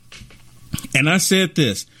about. And I said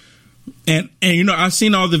this, and I've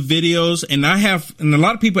seen all the videos, and a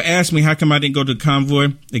lot of people ask me how come I didn't go to the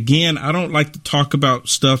convoy. Again, I don't like to talk about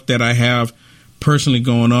stuff that I have personally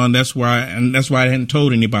going on. That's why I hadn't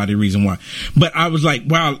told anybody the reason why. But I was like,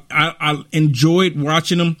 wow, I enjoyed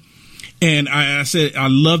watching them. And I said, I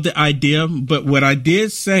love the idea. But what I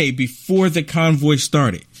did say before the convoy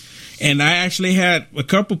started, and I actually had a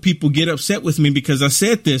couple people get upset with me because I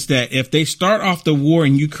said this, that if they start off the war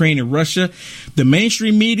in Ukraine and Russia, the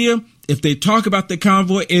mainstream media, if they talk about the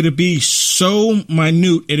convoy, it'll be so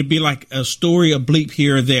minute. It'll be like a story, a bleep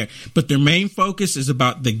here or there. But their main focus is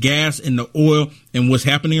about the gas and the oil and what's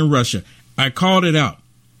happening in Russia. I called it out.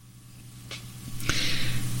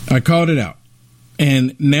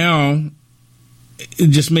 And now it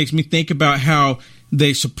just makes me think about how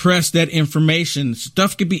they suppress that information.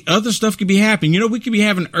 Other stuff could be happening. We could be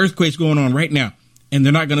having earthquakes going on right now, and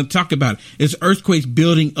they're not going to talk about it. It's earthquakes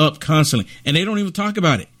building up constantly, and they don't even talk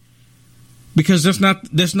about it because that's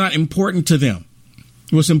not important to them.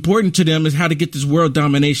 What's important to them is how to get this world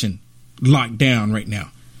domination locked down right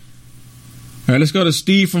now. All right, let's go to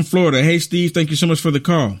Steve from Florida. Hey, Steve, thank you so much for the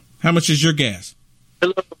call. How much is your gas?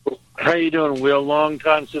 Hello. How you doing, Will? Long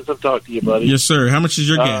time since I've talked to you, buddy. Yes, sir. How much is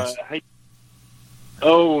your gas?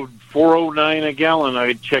 $4.09 a gallon.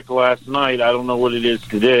 I checked last night. I don't know what it is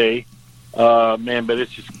today, man. But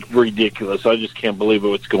it's just ridiculous. I just can't believe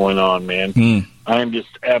what's going on, man. I'm just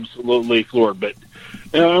absolutely floored. But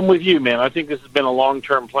I'm with you, man. I think this has been a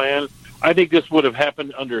long-term plan. I think this would have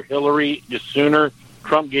happened under Hillary just sooner.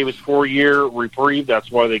 Trump gave us 4-year reprieve. That's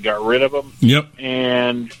why they got rid of him. Yep.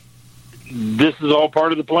 And this is all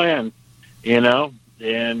part of the plan, and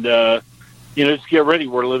just get ready.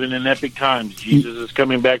 We're living in epic times. Jesus is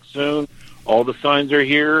coming back soon. All the signs are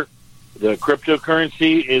here. The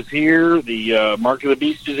cryptocurrency is here. The mark of the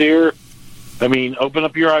beast is here. I mean, open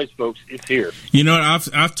up your eyes, folks. It's here.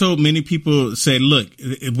 I've told many people, say, look,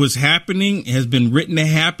 it was happening, it has been written to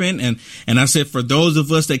happen. And I said, for those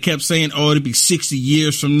of us that kept saying, it'll be 60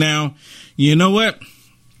 years from now, you know what?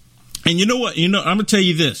 And you know what? I'm going to tell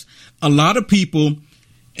you this. A lot of people,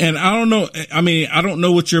 and I don't know, I don't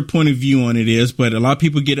know what your point of view on it is, but a lot of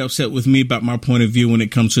people get upset with me about my point of view when it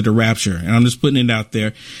comes to the rapture. And I'm just putting it out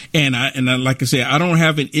there. And like I said, I don't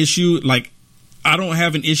have an issue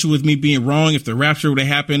with me being wrong. If the rapture would have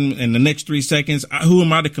happened in the next 3 seconds, who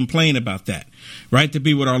am I to complain about that? Right? To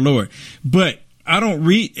be with our Lord. But I don't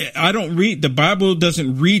read, the Bible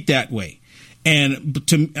doesn't read that way. And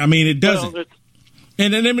it doesn't. Well,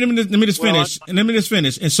 and then let me just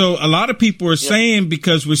finish. And so a lot of people are saying,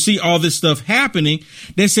 because we see all this stuff happening,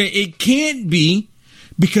 they say it can't be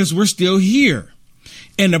because we're still here.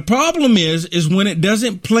 And the problem is when it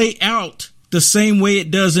doesn't play out the same way it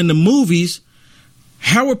does in the movies,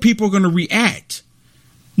 how are people going to react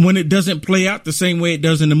when it doesn't play out the same way it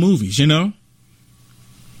does in the movies,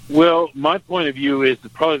 Well, my point of view is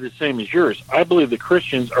probably the same as yours. I believe the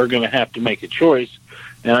Christians are going to have to make a choice.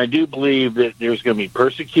 And I do believe that there's going to be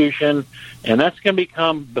persecution, and that's going to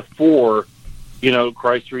become before,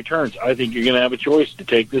 Christ returns. I think you're going to have a choice to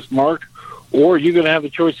take this mark, or you're going to have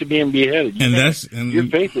a choice of being beheaded. Your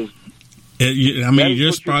faith is.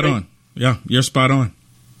 You're spot on. Yeah, you're spot on.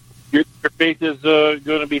 Your faith is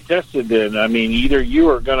going to be tested. Then, either you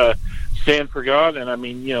are going to stand for God, and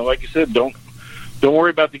like you said, don't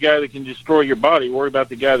worry about the guy that can destroy your body. Worry about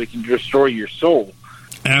the guy that can destroy your soul.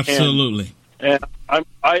 Absolutely. And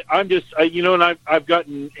I've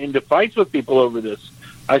gotten into fights with people over this.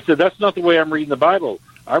 I said, that's not the way I'm reading the Bible.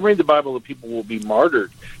 I'm reading the Bible that people will be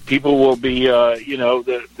martyred. People will be,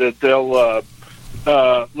 that they'll,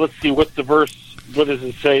 let's see, what's the verse? What does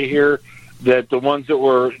it say here? That the ones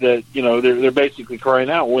they're basically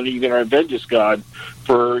crying out, when are you going to avenge us, God?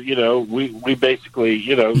 For, we basically,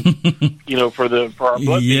 for our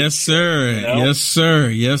blood. Yes, sir. Yes, sir.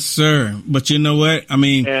 Yes, sir. But you know what?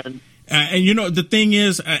 And the thing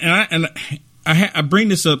is, I bring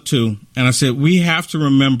this up too, and I said we have to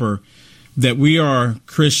remember that we are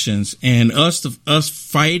Christians, and us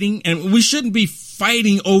fighting, and we shouldn't be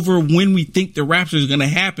fighting over when we think the rapture is going to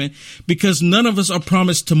happen, because none of us are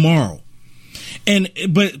promised tomorrow.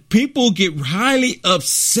 But people get highly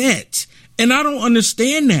upset, and I don't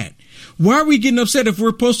understand that. Why are we getting upset if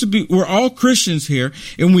we're all Christians here,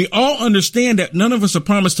 and we all understand that none of us are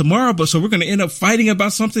promised tomorrow, but so we're going to end up fighting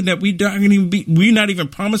about something that we're not even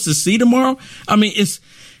promised to see tomorrow? I mean,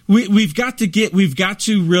 we've got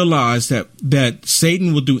to realize that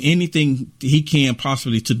Satan will do anything he can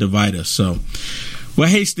possibly to divide us. So, well,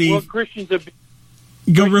 hey, Steve. Well, Christians have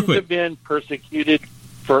been persecuted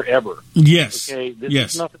forever. Yes. Okay.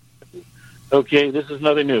 Yes. This is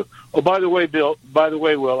nothing new. Oh, by the way,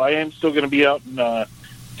 Will, I am still going to be out in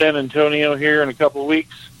San Antonio here in a couple of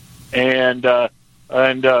weeks, and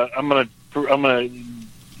I'm going to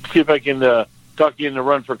see if I can talk you into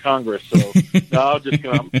run for Congress. So no, I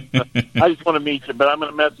just want to meet you, but I'm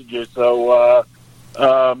going to message you. So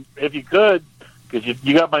if you could, because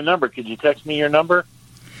you got my number, could you text me your number?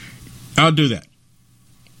 I'll do that.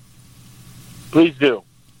 Please do. All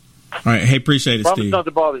right. Hey, appreciate it, Promise Steve. not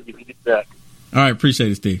to bother you if you do that. All right.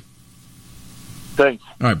 Appreciate it, Steve. Thanks.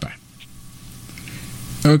 All right. Bye.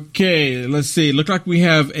 Okay. Let's see. Look like we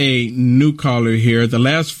have a new caller here. The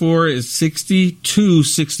last four is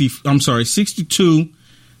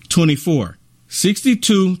 6224.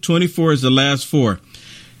 6224 is the last four.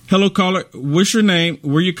 Hello, caller. What's your name?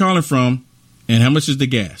 Where you calling from? And how much is the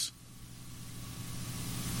gas?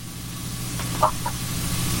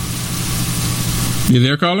 You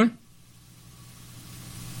there, caller?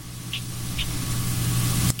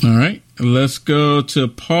 All right. Let's go to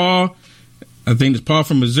Paul. I think it's Paul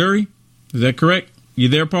from Missouri. Is that correct? You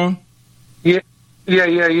there, Paul? Yeah.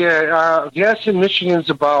 Gas in Michigan's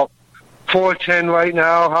about $4.10 right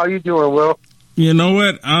now. How you doing, Will? You know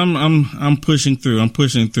what? I'm pushing through.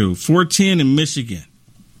 $4.10 in Michigan.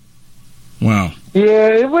 Wow. Yeah,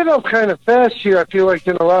 it went up kind of fast here, I feel like,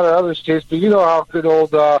 in a lot of other states. But you know how good old,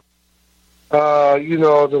 the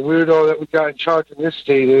weirdo that we got in charge in this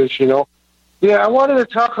state is, you know. Yeah, I wanted to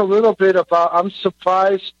talk a little bit about, I'm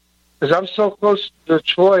surprised, because I'm so close to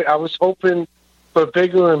Detroit. I was hoping for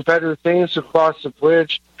bigger and better things across the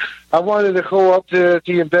bridge. I wanted to go up to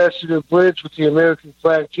the Ambassador Bridge with the American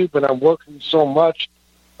flag, too, but I'm working so much.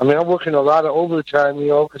 I mean, I'm working a lot of overtime, you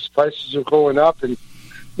know, because prices are going up. And,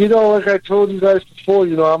 you know, like I told you guys before,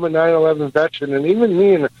 you know, I'm a 9/11 veteran, and even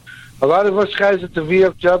me and a lot of us guys at the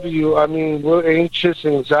VFW, I mean, we're anxious,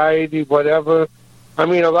 anxiety, whatever. I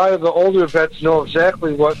mean, a lot of the older vets know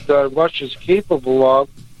exactly what Russia's capable of.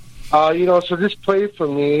 So just pray for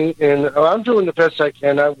me, and I'm doing the best I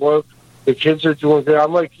can. I work. The kids are doing good.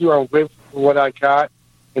 I'm like you. I'm grateful for what I got,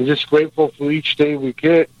 and just grateful for each day we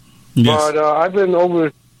get. Yes. But I've been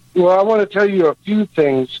over. Well, I want to tell you a few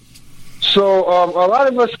things. So a lot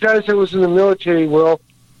of us guys that was in the military, Will,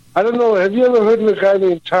 I don't know. Have you ever heard of a guy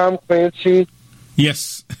named Tom Clancy?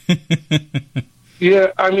 Yes.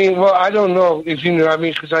 Yeah, I mean, well, I don't know if you know. I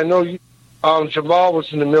mean, because I know Jamal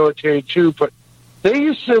was in the military too. But they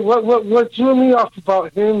used to. What threw me off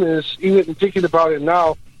about him is, even thinking about it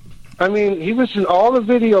now. I mean, he was in all the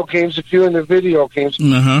video games. If you're in the video games,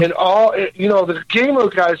 and all, you know, the gamer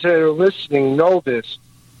guys that are listening know this.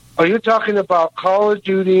 Are you talking about Call of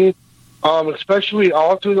Duty, especially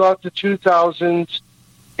all throughout the 2000s,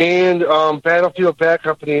 and Battlefield Bad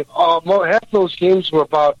Company? Half those games were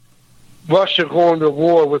about Russia going to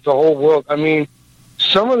war with the whole world. I mean,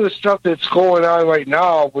 some of the stuff that's going on right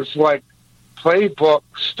now was like playbook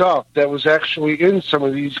stuff that was actually in some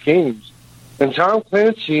of these games. And Tom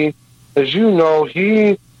Clancy, as you know,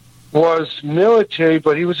 he was military,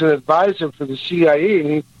 but he was an advisor for the CIA,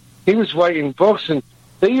 and he was writing books, and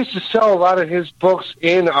they used to sell a lot of his books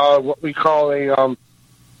in what we call we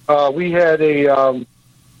had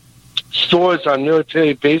stores on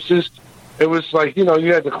military bases. It was like, you know,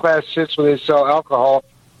 you had the Class 6 where they sell alcohol,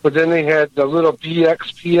 but then they had the little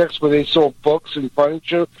PX where they sold books and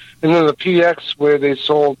furniture, and then the PX where they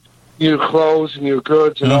sold your clothes and your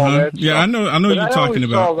goods and all that. Yeah, stuff. I know you're talking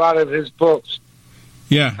about. I saw a lot of his books.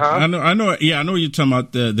 Yeah, I know. Yeah, I know you're talking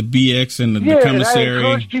about the BX and the commissary. And I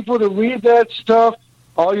encourage people to read that stuff.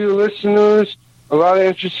 All your listeners, a lot of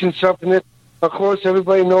interesting stuff in it. Of course,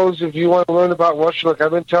 everybody knows if you want to learn about Russia, like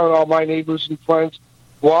I've been telling all my neighbors and friends,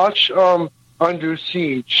 watch Under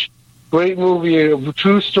Siege. Great movie, a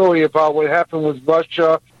true story about what happened with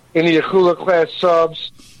Russia in the Akula-class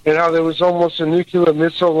subs and how there was almost a nuclear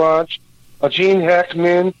missile launch. Gene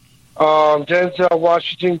Hackman, Denzel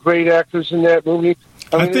Washington, great actors in that movie.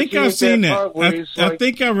 I think I've seen that. I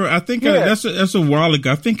think that's a while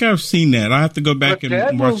ago. I think I've seen that. I have to go back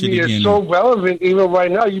and watch it again. That movie is so relevant even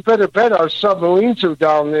right now. You better bet our submarines are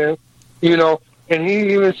down there, you know. And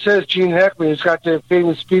he even says, Gene Hackman, he's got that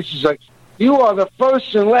famous speech, he's like, "You are the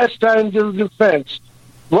first and last line of defense."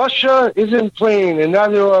 Russia isn't playing, and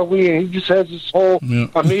neither are we. And he just has this whole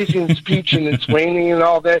amazing speech, and it's raining and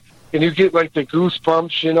all that, and you get like the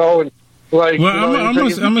goosebumps, and like. Well, I'm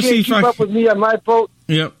gonna see if I up with me on my boat.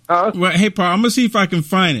 Yep. Well, hey, Paul, I'm gonna see if I can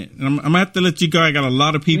find it. I'm gonna have to let you go. I got a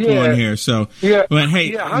lot of people on here, so But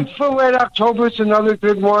hey, Hunt for Red October is another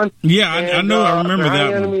good one. Yeah, I know. I remember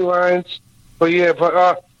that Enemy Lines. But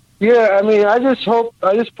I mean, I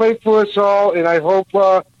just pray for us all, and I hope,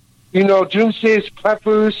 Doomsday's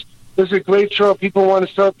Preppers is a great show. People want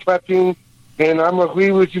to start prepping, and I'm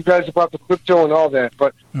agreeing with you guys about the crypto and all that.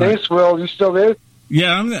 But thanks, Will. You still there?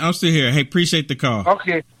 Yeah, I'm still here. Hey, appreciate the call.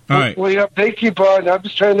 Okay. All right. Well, thank you, bud. I'm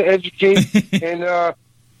just trying to educate, and I'm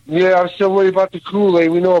still worried about the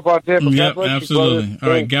Kool-Aid. We know about that. But God bless absolutely. You, all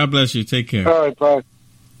right, God bless you. Take care. All right, bye.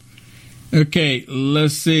 Okay,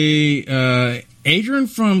 let's see. Adrian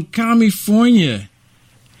from California.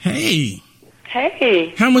 Hey.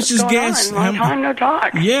 Hey. How much is gas? Long time no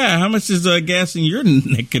talk. Yeah, how much is gas in your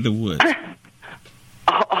neck of the woods?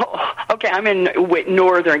 Okay, I'm in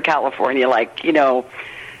Northern California.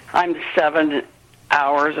 I'm 7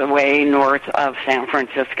 hours away north of San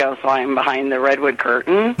Francisco, so I'm behind the Redwood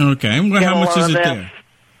Curtain. Okay, well, how much is it there?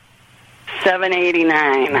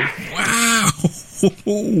 $7.89. Wow.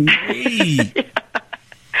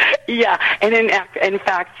 Yeah, and in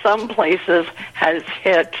fact, some places has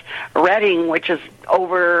hit Redding, which is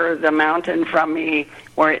over the mountain from me,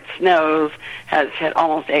 where it snows, has hit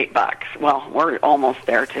almost $8. Well, we're almost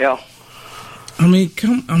there too. I mean,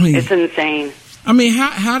 it's insane. I mean,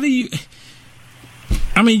 how do you?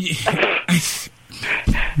 I mean,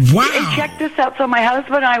 wow. Hey, check this out. So my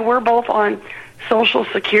husband and I were both on Social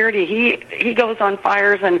Security. He goes on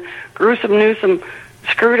fires, and Gruesome Newsom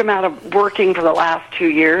screwed him out of working for the last 2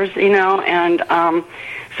 years, and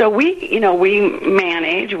so we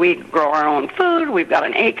manage, we grow our own food, we've got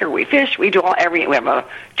an acre, we fish, we do we have a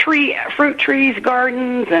fruit trees,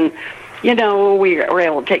 gardens, and, we're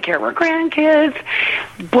able to take care of our grandkids,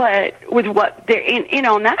 but with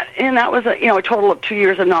and that was a total of 2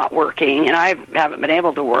 years of not working, and I haven't been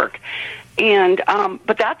able to work, and,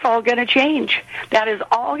 but that's all going to change. That is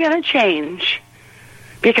all going to change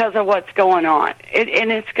because of what's going on.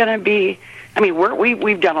 And it's going to be,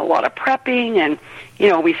 we've done a lot of prepping, and,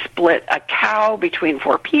 we split a cow between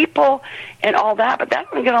 4 people and all that, but that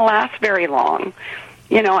isn't going to last very long.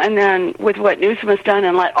 And then with what Newsom has done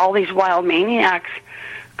and let all these wild maniacs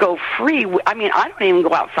go free, I don't even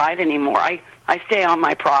go outside anymore. I stay on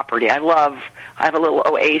my property. I have a little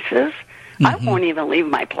oasis. Mm-hmm. I won't even leave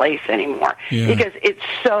my place anymore because it's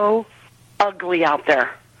so ugly out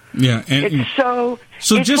there. Yeah, and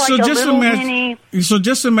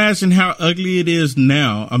just imagine how ugly it is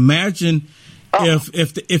now. Imagine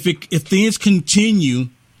if things continue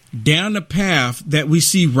down the path that we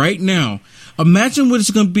see right now. Imagine what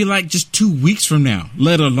it's going to be like just 2 weeks from now,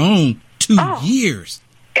 let alone 2 years.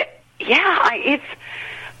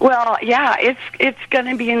 It's going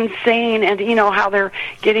to be insane, and how they're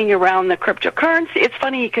getting around the cryptocurrency. It's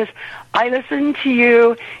funny because I listen to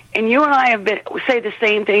you, and you and I say the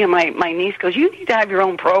same thing, and my niece goes, "You need to have your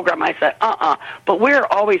own program." I said, but we're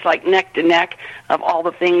always like neck to neck of all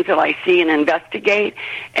the things that I see and investigate,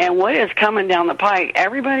 and what is coming down the pike.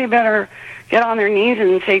 Everybody better get on their knees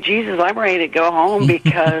and say, "Jesus, I'm ready to go home,"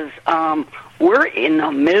 because we're in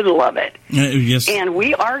the middle of it. Yes. And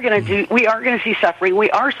we are going to see suffering.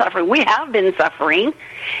 We are suffering. We have been suffering.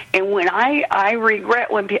 And when I regret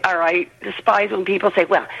I despise when people say,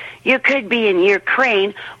 "Well, you could be in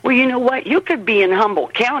Ukraine." Well, you know what? You could be in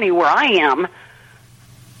Humboldt County, where I am,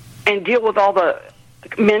 and deal with all the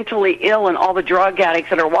mentally ill and all the drug addicts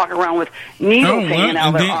that are walking around with needles hanging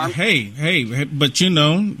out of their arms. Hey, but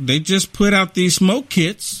they just put out these smoke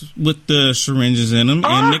kits with the syringes in them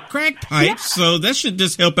and the crack pipes, so that should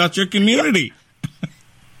just help out your community.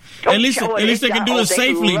 At least they can do it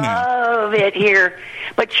safely now. Love it here.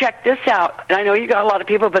 But check this out. And I know you got a lot of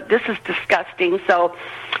people, but this is disgusting. So,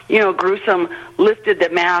 Gruesome lifted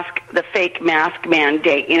the fake mask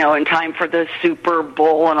mandate, in time for the Super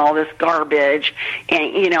Bowl and all this garbage.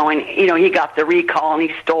 And, he got the recall and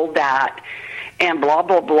he stole that and blah,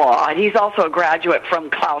 blah, blah. And he's also a graduate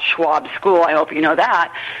from Klaus Schwab School. I hope you know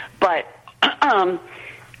that. But,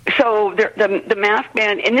 so the mask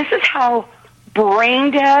man, and this is how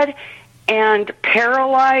brain dead and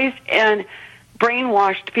paralyzed and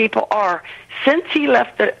brainwashed people are. Since he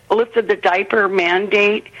lifted the diaper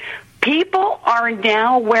mandate, people are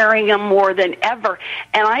now wearing them more than ever.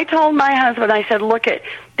 And I told my husband, I said, "Look,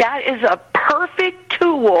 that is a perfect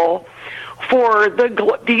tool for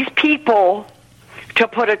these people to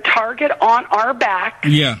put a target on our back."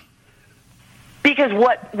 Yeah. Because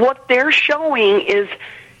what they're showing is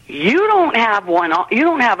you don't have one. You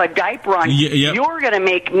don't have a diaper on. Yep. You're going to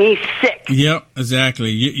make me sick. Yep, exactly.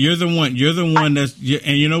 You're the one. You're the one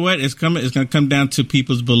and you know what? It's going to come down to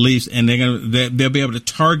people's beliefs, and they'll be able to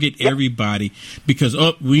target everybody because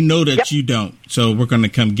we know that you don't, so we're going to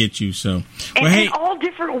come get you. So, in all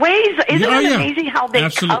different ways. Isn't it amazing how they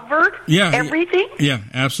covered everything? Yeah,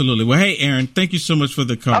 absolutely. Well, hey, Aaron, thank you so much for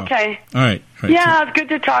the call. Okay. All right. Yeah, it's good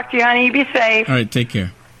to talk to you, honey. Be safe. All right, take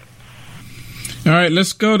care. All right,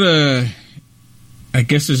 let's go to, I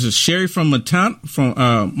guess this is Sherry from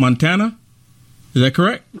Montana. Is that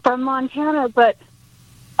correct? From Montana, but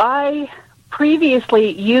I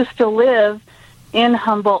previously used to live in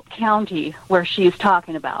Humboldt County, where she's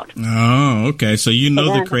talking about. Oh, okay. So you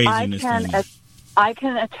know the craziness. I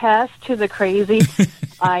can attest to the crazy.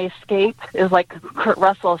 I escaped. It was like Kurt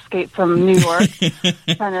Russell escaped from New York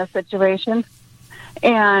kind of situation.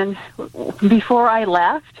 And before I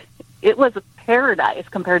left, it was a paradise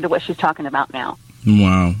compared to what she's talking about now.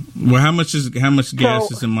 Wow. Well, how much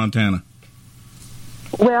gas is in Montana?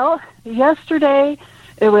 Well, yesterday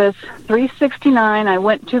it was $3.69. I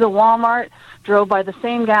went to the Walmart, drove by the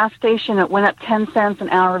same gas station. It went up 10 cents an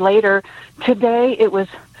hour later. Today it was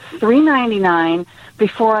 $3.99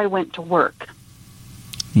 before I went to work.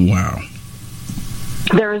 Wow.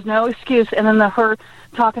 There is no excuse. And then her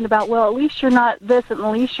talking about, well, at least you're not this and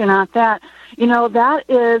at least you're not that. You know, that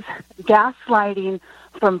is gaslighting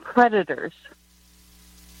from predators.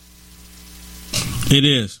 It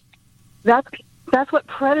is. That's what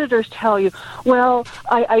predators tell you. Well,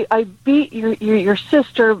 I beat your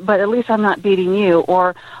sister, but at least I'm not beating you.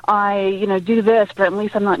 Or I, do this, but at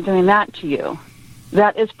least I'm not doing that to you.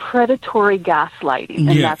 That is predatory gaslighting.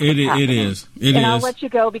 And that's what's happening. It is. And I'll let you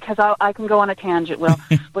go because I can go on a tangent, Will.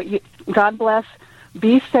 But God bless.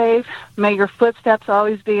 Be safe. May your footsteps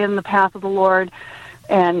always be in the path of the Lord.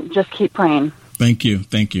 And just keep praying. Thank you.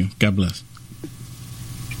 God bless.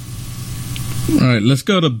 All right, let's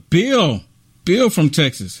go to Bill. Bill from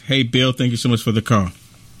Texas. Hey, Bill, thank you so much for the call.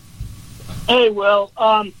 Hey, Will.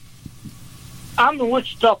 I'm in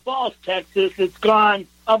Wichita Falls, Texas. It's gone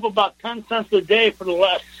up about 10 cents a day for the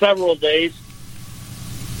last several days.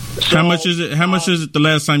 So, how much is it? How much is it the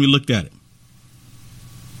last time you looked at it?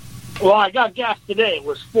 Well, I got gas today. It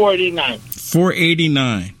was $4.89.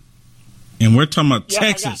 $4.89. And we're talking about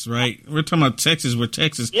Texas, right? We're talking about Texas, where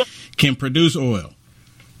Texas can produce oil.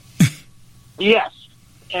 Yes.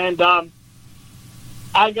 And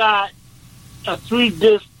I got a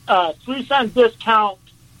 3-cent discount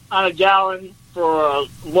on a gallon for a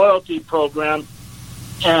loyalty program.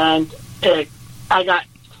 And I got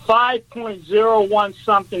 5.01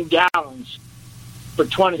 something gallons for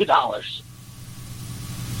 $20.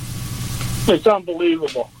 It's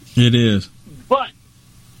unbelievable. It is.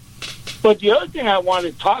 But the other thing I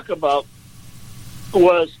wanted to talk about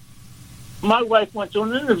was my wife went to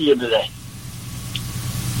an interview today.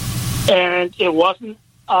 And it wasn't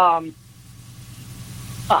a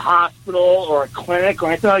hospital or a clinic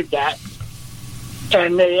or anything like that.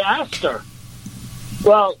 And they asked her,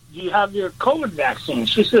 well, do you have your COVID vaccine?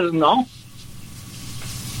 She says no.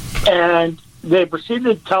 And they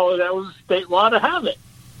proceeded to tell her that was a state law to have it,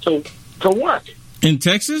 to work. In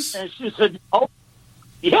Texas? And she said, no.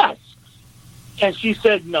 Yes. And she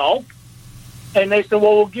said no. And they said,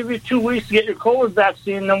 well, we'll give you 2 weeks to get your COVID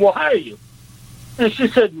vaccine, and then we'll hire you. And she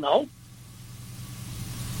said no.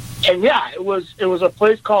 And it was a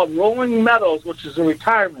place called Rolling Meadows, which is a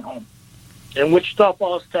retirement home in Wichita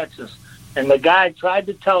Falls, Texas. And the guy tried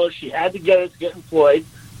to tell her she had to get it to get employed.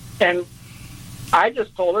 And I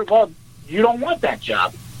just told her, well, you don't want that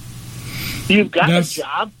job. You've got a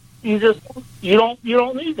job. You don't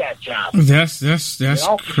need that job. That's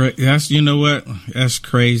you know what? That's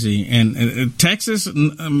crazy. And Texas, I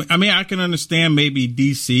mean, I can understand maybe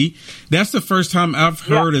DC. That's the first time I've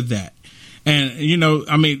heard of that. And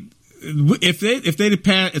I mean, if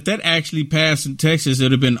that actually passed in Texas,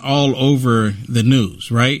 it'd have been all over the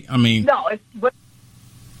news, right? I mean,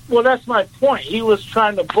 well, that's my point. He was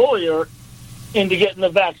trying to bully her into getting the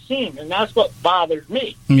vaccine, and that's what bothered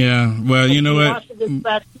me. Yeah. Well, you know what?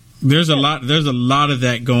 There's a lot of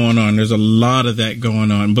that going on.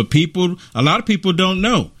 But a lot of people don't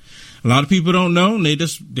know. A lot of people don't know, and they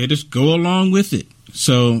just go along with it.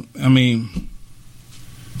 So, I mean,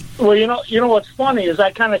 well, you know what's funny is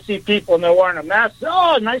I kind of see people and they're wearing a mask.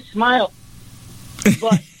 Oh, nice smile.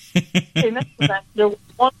 But there was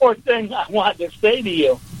one more thing I wanted to say to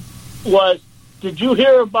you was, did you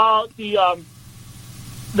hear about the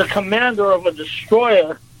commander of a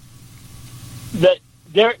destroyer that?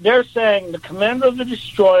 They're saying the commander of the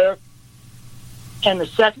destroyer and the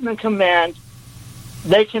second in command,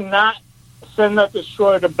 they cannot send that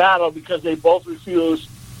destroyer to battle because they both refused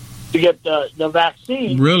to get the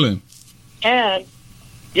vaccine. Really? And,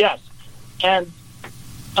 yes, and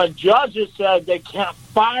a judge has said they can't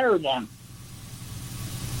fire them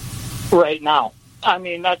right now. I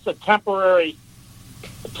mean, that's a temporary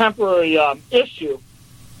issue.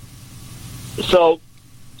 So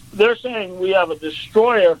they're saying we have a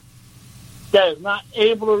destroyer that is not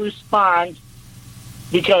able to respond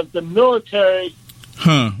because the military.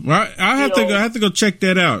 Well, I have to go check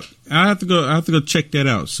that out. I have to go check that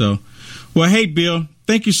out. So, well, hey, Bill,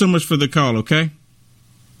 thank you so much for the call. Okay.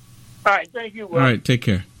 All right, thank you, Will. All right, take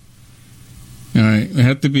care. All right, I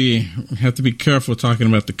have to be careful talking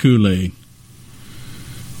about the Kool-Aid.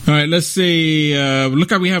 All right, let's see. Look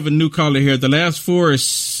how we have a new caller here. The last four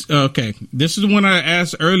is okay. This is the one I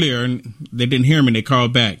asked earlier, and they didn't hear me. They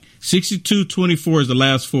called back. 6224 is the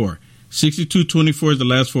last four. 6224 is the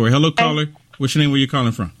last four. Hello, caller. What's your name? Where you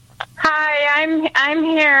calling from? Hi, I'm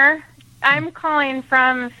here. I'm calling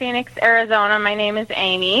from Phoenix, Arizona. My name is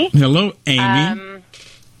Amy. Hello, Amy.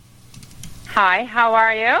 Hi, how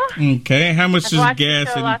are you? Okay, how much is gas?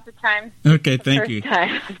 I've watched lots of times. Okay, thank you.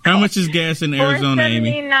 How much is gas in Arizona,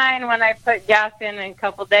 Amy? $4.79 when I put gas in a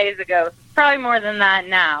couple days ago. It's probably more than that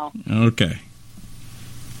now. Okay.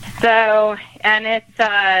 So, and it's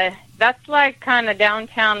that's like kind of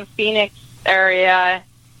downtown Phoenix area.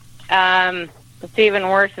 It's even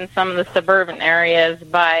worse in some of the suburban areas,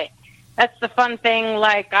 but that's the fun thing.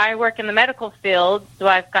 Like, I work in the medical field, so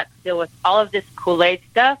I've got to deal with all of this Kool-Aid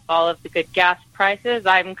stuff, all of the good gas prices.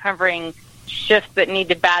 I'm covering shifts that need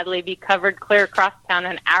to badly be covered clear across town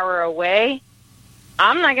an hour away.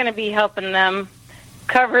 I'm not going to be helping them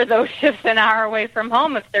cover those shifts an hour away from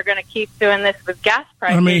home if they're going to keep doing this with gas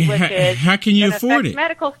prices. I mean, which is how can you afford it?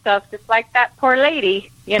 Medical stuff, just like that poor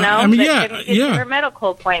lady, you know, I mean, that couldn't get to her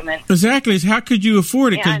medical appointment. Exactly. How could you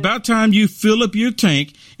afford it? Because by the time you fill up your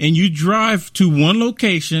tank and you drive to one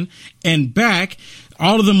location and back,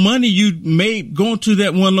 all of the money you made going to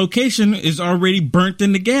that one location is already burnt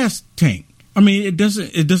in the gas tank. I mean, it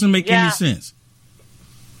doesn't make any sense.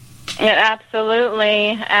 Yeah,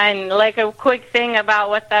 absolutely. And like a quick thing about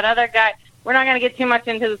what that other guy, we're not going to get too much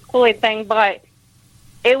into this Kool-Aid thing, but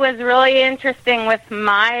it was really interesting with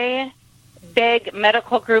my big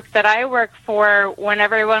medical group that I work for. When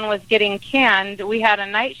everyone was getting canned, we had a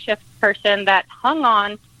night shift person that hung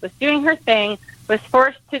on, was doing her thing, was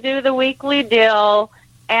forced to do the weekly deal,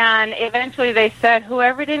 and eventually they said,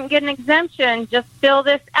 whoever didn't get an exemption, just fill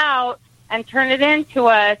this out and turn it in to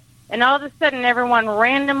us. And all of a sudden, everyone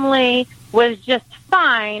randomly was just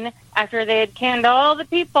fine after they had canned all the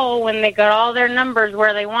people when they got all their numbers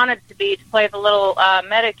where they wanted to be to play the little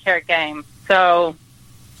Medicare game. So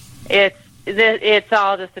it's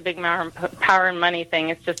all just a big power and money thing.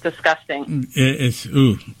 It's just disgusting.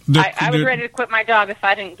 I was ready to quit my job if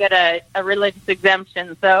I didn't get a religious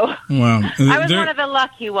exemption. So wow. I was one of the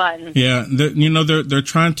lucky ones. Yeah, they're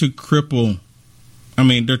trying to cripple. I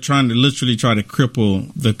mean, they're trying to literally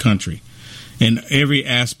cripple the country in every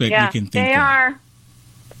aspect you can think of. They are.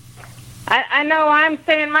 I know I'm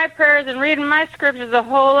saying my prayers and reading my scriptures a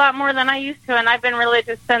whole lot more than I used to, and I've been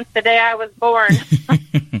religious since the day I was born.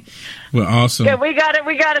 Well, awesome. Yeah, we got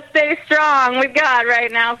to stay strong with God right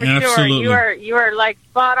now for Absolutely. sure. You are like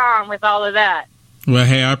spot on with all of that. Well,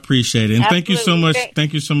 hey, I appreciate it, and Absolutely. thank you so much.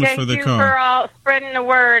 Thank you so much for the call. Thank you for all spreading the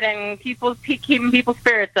word and keeping people's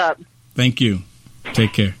spirits up. Thank you.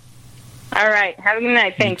 Take care. All right. Have a good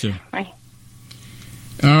night. Thanks. You too. Bye.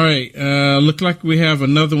 All right. Look like we have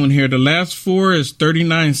another one here. The last four is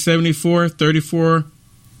 3974.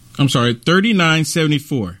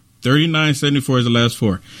 3974. 3974 is the last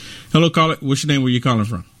four. Hello, caller. What's your name? Where you calling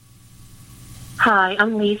from? Hi,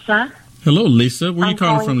 I'm Lisa. Hello, Lisa. Where you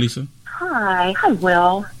calling from, Lisa? Hi,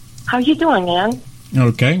 Will. How you doing, man?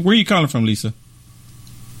 Okay. Where you calling from, Lisa?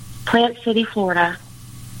 Plant City, Florida.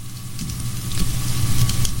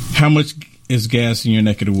 How much is gas in your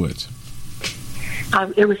neck of the woods?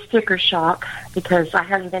 It was sticker shock because I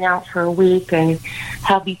hadn't been out for a week, and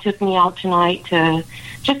hubby took me out tonight to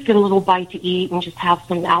just get a little bite to eat and just have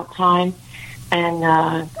some out time. And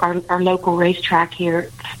our local racetrack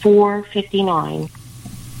here, $4.59.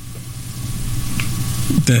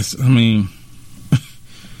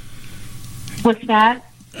 What's that?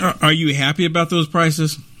 Are you happy about those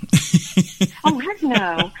prices? Oh, heck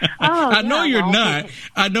no. I know you're not.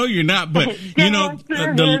 I know you're not, but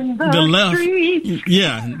the left,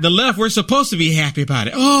 the left, we're supposed to be happy about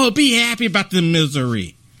it. Oh, be happy about the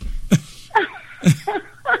misery.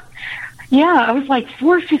 Yeah, I was like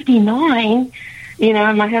 $4.59.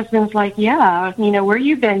 And my husband's like, yeah, where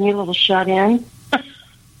you been, you little shut in?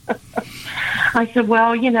 I said,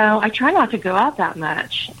 well, I try not to go out that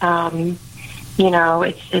much.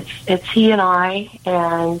 It's he and I,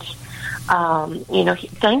 and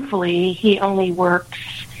thankfully he only works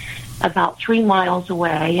about 3 miles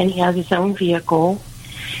away, and he has his own vehicle,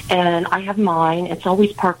 and I have mine. It's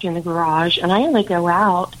always parked in the garage, and I only go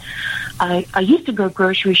out. I used to go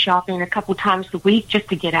grocery shopping a couple times a week just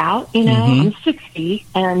to get out. I'm 60,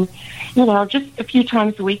 and just a few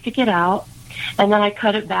times a week to get out. And then I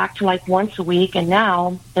cut it back to like once a week, and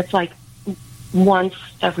now it's like once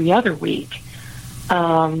every other week.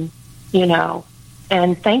 And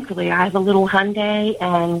thankfully I have a little Hyundai,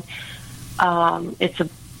 and it's a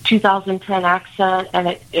 2010 Accent,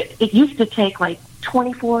 and it used to take like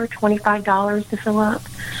 $25 to fill up.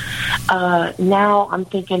 Now I'm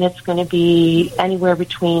thinking it's going to be anywhere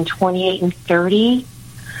between 28 and 30,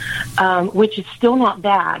 which is still not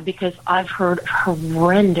bad because I've heard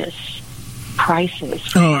horrendous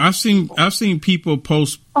prices. Oh, I've seen people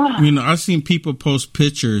post. I've seen people post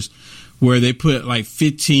pictures where they put like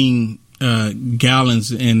 15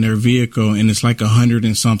 gallons in their vehicle, and it's like $100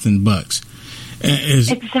 and something bucks.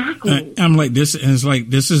 Exactly. I'm like this, and it's like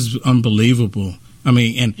this is unbelievable. I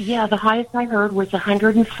mean, and yeah, the highest I heard was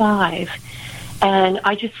 105, and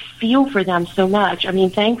I just feel for them so much. I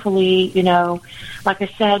mean, thankfully, like I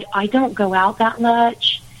said, I don't go out that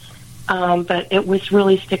much. But it was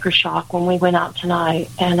really sticker shock when we went out tonight,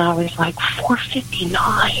 and I was like,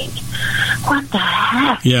 $4.59. What the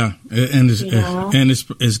heck? Yeah, and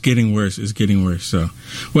it's getting worse. It's getting worse. So,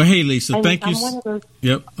 well, hey, Lisa, thank you.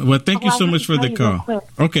 Yep. Well, thank you so much for the call.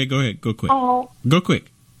 Okay, go ahead. Go quick. Go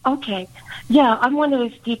quick. Okay. Yeah, I'm one of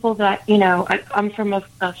those people that, I'm from a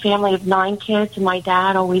family of 9 kids, and my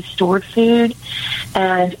dad always stored food,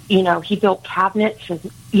 and, he built cabinets,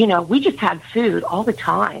 and, we just had food all the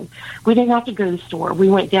time. We didn't have to go to the store. We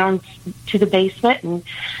went down to the basement, and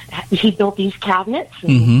he built these cabinets,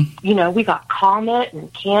 and, we got Comet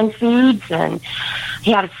and canned foods, and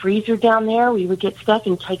he had a freezer down there. We would get stuff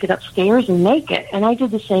and take it upstairs and make it, and I did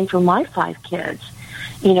the same for my 5 kids.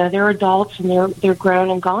 They're adults and they're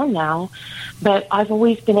grown and gone now, but I've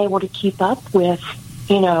always been able to keep up with,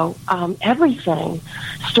 everything,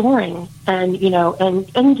 storing and,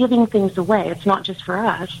 and giving things away. It's not just for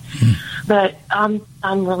us, but I'm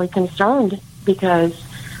really concerned because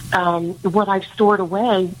what I've stored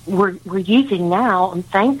away, we're using now. I'm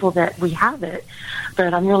thankful that we have it,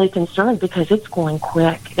 but I'm really concerned because it's going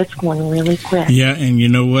quick. It's going really quick. Yeah, and you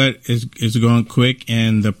know what? It's going quick,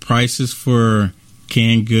 and the prices for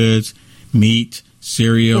canned goods, meat,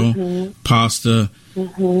 cereal, pasta,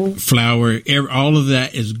 flour, all of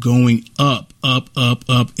that is going up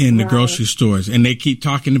in the grocery stores. And they keep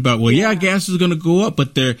talking about, well, yeah, gas is going to go up,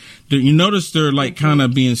 but you notice they're like kind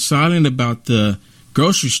of being silent about the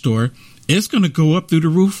grocery store. It's going to go up through the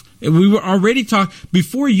roof. We were already talking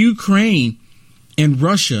before Ukraine and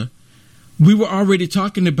Russia. We were already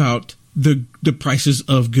talking about the prices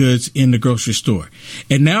of goods in the grocery store.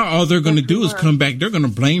 And now all they're going to do is come back. They're going to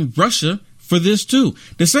blame Russia for this too.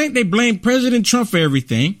 The same, they blame President Trump for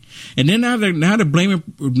everything. And then now they're blaming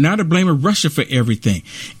Russia for everything.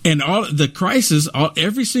 And all the crisis,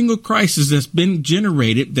 every single crisis that's been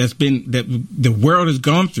generated, that the world has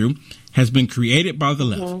gone through, has been created by the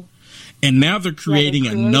left. And now they're creating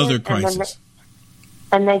another crisis.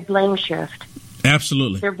 And they blame shift.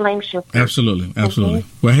 Absolutely. They're blame shifters. Absolutely.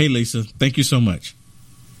 Well, hey, Lisa, thank you so much.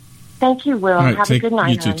 Thank you, Will. Right, have a good night.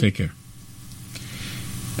 You too. Take care.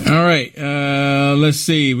 All right. Let's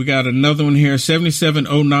see. We got another one here.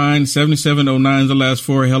 7709. 7709 is the last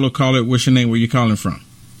 4. Hello, caller. What's your name? Where you calling from?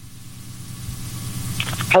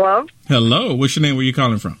 Hello? Hello. What's your name? Where you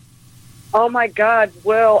calling from? Oh, my God.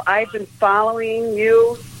 Will, I've been following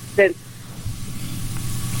you since...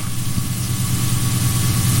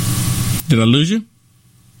 Did I lose you?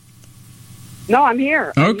 No, I'm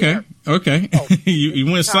here. Okay. Okay. Oh. you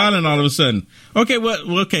went silent all of a sudden. Okay.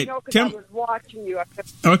 Well. Okay. No, I was watching you.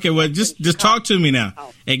 Okay. Well, just talk to me now.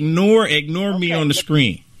 Oh. Ignore me on the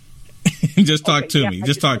screen. Just talk to me.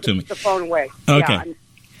 Just talk to me. The phone away. Okay. Yeah,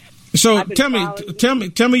 so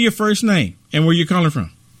tell me your first name and where you're calling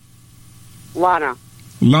from. Lana.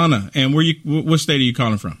 And what state are you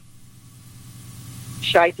calling from?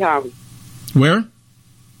 Chi-Town. Where?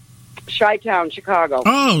 Chi-Town, Chicago.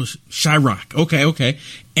 Oh, Chirac. Okay.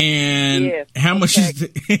 And yes. How much is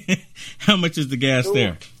the gas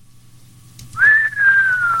there?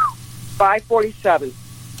 $5.47.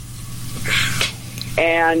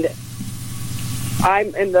 And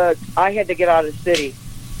I had to get out of the city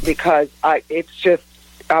because I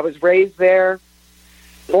was raised there,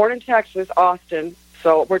 born in Texas, Austin.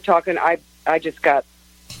 So we're talking, I just got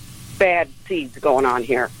bad seeds going on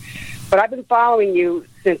here. But I've been following you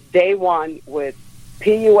since day one with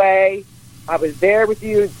PUA. I was there with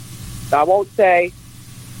you. I won't say.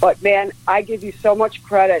 But, man, I give you so much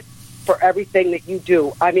credit for everything that you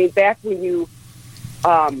do. I mean, back when you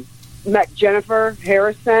met Jennifer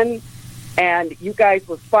Harrison and you guys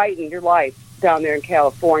were fighting your life down there in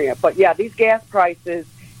California. But, yeah, these gas prices,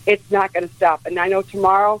 it's not going to stop. And I know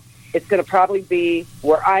tomorrow it's going to probably be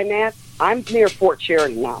where I'm at. I'm near Fort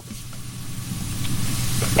Sheridan now.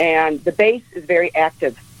 And the base is very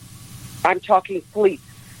active. I'm talking fleets,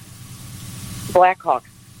 Blackhawks,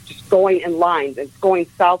 just going in lines. It's going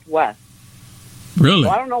southwest. Really? So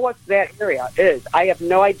I don't know what that area is. I have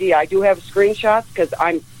no idea. I do have screenshots because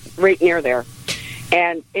I'm right near there.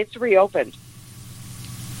 And it's reopened.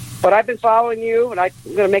 But I've been following you, and I'm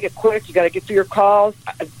going to make it quick. You got to get through your calls.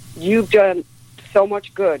 You've done so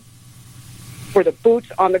much good for the boots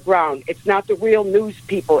on the ground. It's not the real news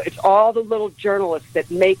people. It's all the little journalists that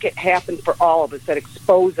make it happen for all of us, that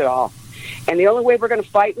expose it all. And the only way we're going to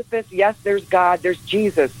fight with this, yes, there's God, there's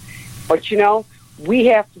Jesus. But, you know, we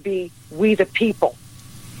have to be we the people.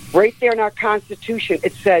 Right there in our Constitution,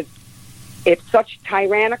 it says, if such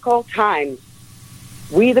tyrannical times,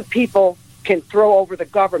 we the people can throw over the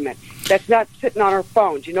government. That's not sitting on our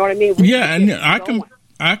phones. You know what I mean? And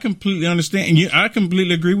I completely understand. I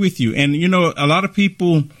completely agree with you. And, you know, a lot of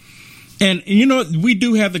people, and, you know, we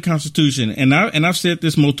do have the Constitution. And I've said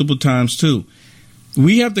this multiple times, too.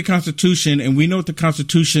 We have the Constitution, and we know what the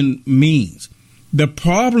Constitution means. The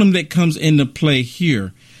problem that comes into play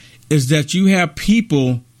here is that you have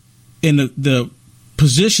people in the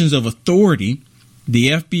positions of authority, the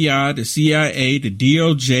FBI, the CIA, the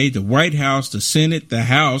DOJ, the White House, the Senate, the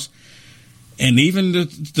House, and even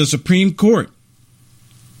the Supreme Court.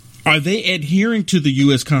 Are they adhering to the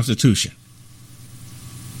U.S. Constitution?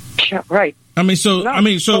 Yeah, right. We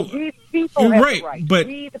the people right, but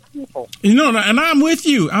we the people. You know, and I'm with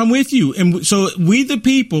you. And so we the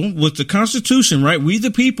people, with the Constitution, right? We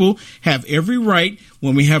the people have every right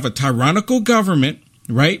when we have a tyrannical government,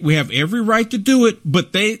 right? We have every right to do it,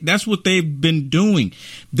 but that's what they've been doing.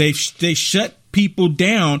 They shut people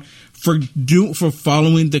down for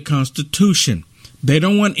following the Constitution. They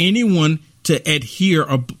don't want anyone to adhere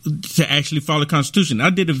or to actually follow the Constitution. I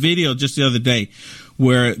did a video just the other day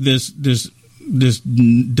where this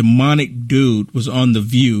demonic dude was on The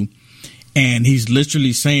View, and he's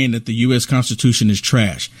literally saying that the U.S. Constitution is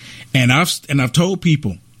trash. And I've told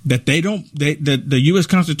people that the U.S.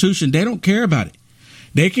 Constitution, they don't care about it.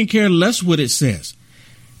 They can care less what it says.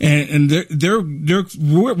 And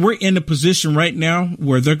we're in a position right now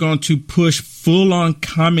where they're going to push full on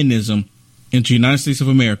communism into the United States of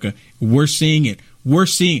America. We're seeing it.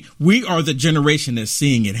 We are the generation that's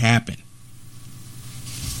seeing it happen.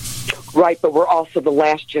 Right, but we're also the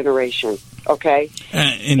last generation, okay?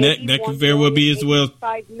 And that could very well be as well.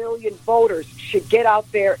 5 million voters should get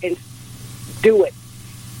out there and do it,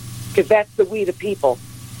 because that's we the people.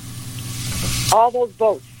 All those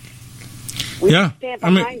votes. We stand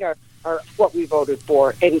behind our what we voted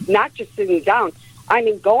for, and not just sitting down. I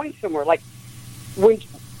mean, going somewhere. Like,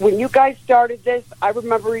 when you guys started this, I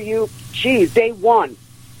remember you, day one.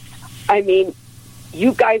 I mean,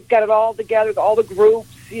 you guys got it all together, all the groups,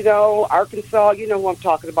 you know, Arkansas, you know who I'm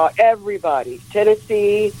talking about, everybody,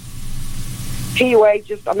 Tennessee,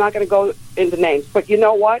 PUA, I'm not going to go into names, but you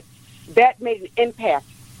know what? That made an impact,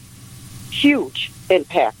 huge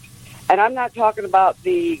impact. And I'm not talking about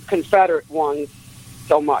the Confederate ones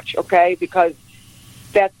so much, okay, because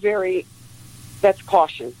that's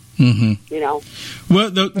caution, you know. Well,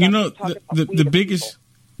 the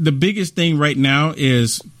biggest thing right now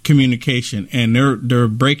is communication, and they're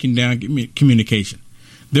breaking down communication.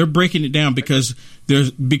 They're breaking it down because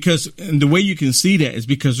the way you can see that is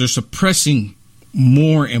because they're suppressing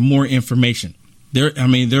more and more information. They're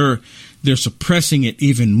suppressing it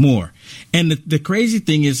even more. And the crazy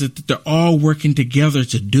thing is that they're all working together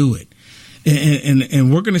to do it.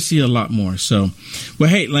 And we're going to see a lot more. So, well,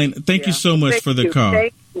 hey, Lane, thank you so much for the call.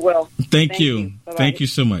 Thank you, Will. Thank you. Thank you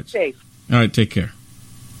so much. Safe. All right, take care.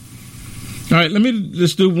 All right,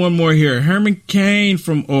 let's do one more here. Herman Kane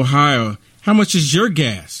from Ohio. How much is your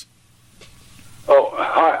gas? Oh,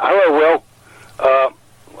 hello, Will.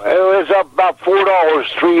 It was up about $4,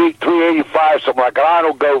 $3.85, something like that. I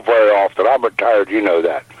don't go very often. I'm retired, you know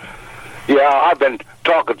that. Yeah, I've been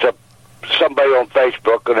talking to somebody on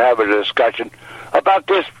Facebook and having a discussion about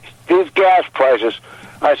these gas prices.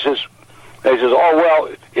 They says, oh, well,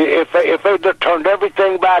 if they turned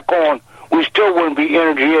everything back on, we still wouldn't be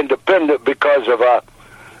energy independent because of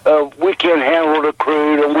we can't handle the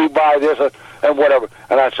crude and we buy this and whatever.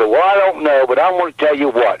 And I said, well, I don't know, but I'm going to tell you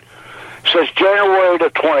what. since January the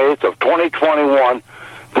 20th of 2021,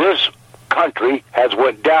 this country has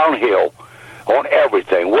went downhill on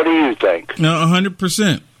everything. What do you think? No,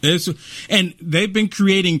 100%. And they've been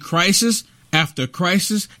creating crisis after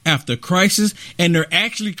crisis after crisis, and they're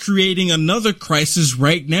actually creating another crisis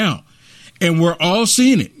right now. And we're all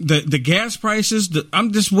seeing it. The gas prices.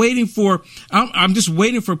 I'm just waiting for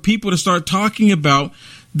people to start talking about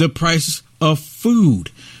the price of food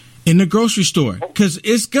in the grocery store, because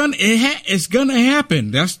it's gonna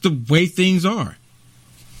happen. That's the way things are.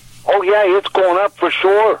 Oh yeah, it's going up for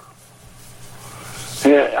sure.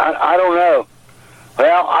 Yeah, I don't know.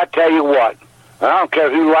 Well, I tell you what, I don't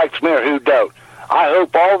care who likes me or who don't. I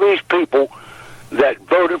hope all these people that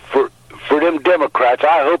voted for them Democrats,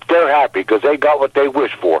 I hope they're happy because they got what they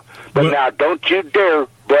wished for. But now, don't you dare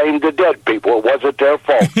blame the dead people. It wasn't their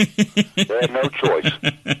fault. They had no choice.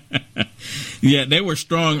 Yeah, they were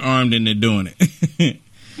strong-armed into doing it.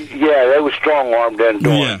 Yeah, they were strong-armed in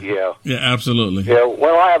doing it, yeah. Yeah, absolutely. Yeah,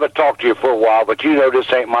 well, I haven't talked to you for a while, but you know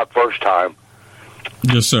this ain't my first time.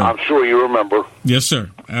 Yes, sir. I'm sure you remember. Yes,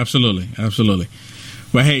 sir. Absolutely. Absolutely.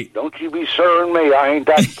 But hey, don't you be sirring me. I ain't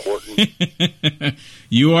that important.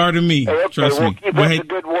 You are to me. Hey, okay, trust me. Keep up the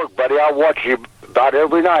good work, buddy. I watch you about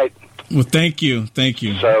every night. Well, thank you. Thank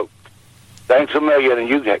you. So, thanks a million,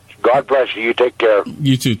 and God bless you. You take care.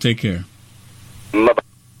 You too. Take care. Bye-bye.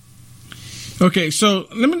 Okay, so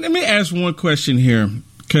let me ask one question here,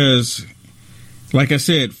 because, like I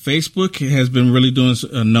said, Facebook has been really doing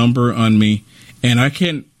a number on me, and I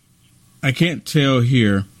can't tell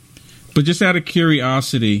here, but just out of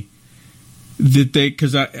curiosity, did they?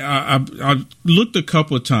 Because I looked a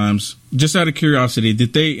couple of times, just out of curiosity,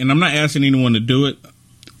 did they? And I'm not asking anyone to do it.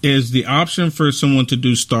 Is the option for someone to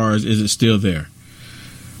do stars? Is it still there?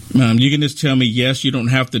 You can just tell me yes. You don't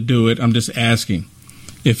have to do it. I'm just asking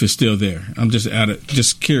if it's still there. I'm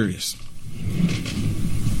just curious.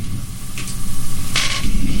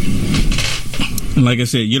 And like I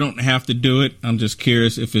said, you don't have to do it. I'm just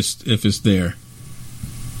curious if it's there.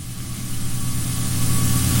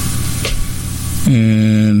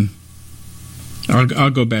 And I'll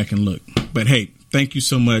go back and look. But hey, thank you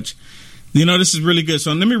so much. You know, this is really good.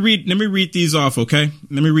 So let me read these off, okay?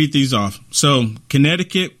 Let me read these off. So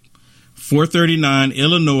Connecticut, 439,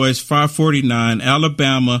 Illinois, 549,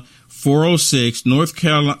 Alabama, 406, North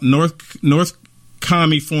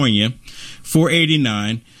California,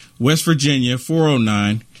 489, West Virginia,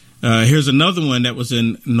 409. Here's another one that was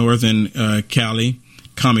in Northern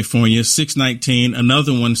California, 619.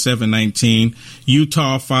 Another one, 719.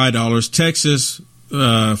 Utah, $5. Texas,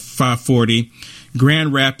 540.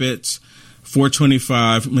 Grand Rapids,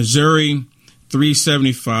 425. Missouri,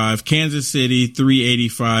 $3.75. Kansas City,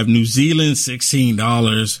 $3.85. New Zealand,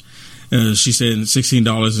 $16. She said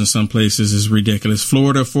 $16 in some places is ridiculous.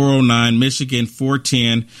 Florida, $4.09. Michigan,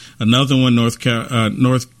 $4.10. Another one, North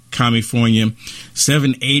California,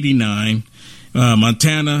 $7.89.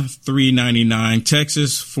 Montana, $3.99.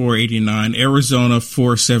 Texas, $4.89. Arizona,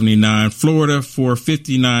 $4.79. Florida,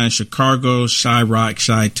 $4.59. Chicago, Chi-Rock,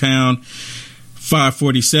 Chi-Town,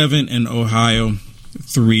 $5.47, and Ohio,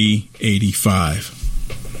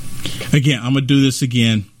 $3.85. Again, I'm gonna do this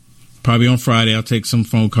again, probably on Friday. I'll take some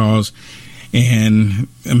phone calls, and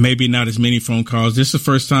maybe not as many phone calls. This is the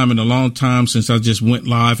first time in a long time since I just went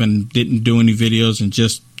live and didn't do any videos and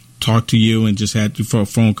just talked to you and just had to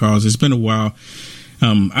phone calls. It's been a while.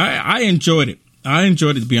 I enjoyed it. I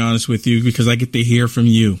enjoyed it, to be honest with you, because I get to hear from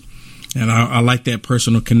you, and I like that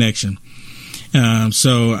personal connection.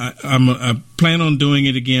 So I plan on doing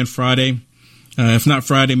it again Friday. If not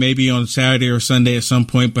Friday, maybe on Saturday or Sunday at some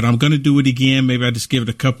point. But I'm going to do it again. Maybe I just give it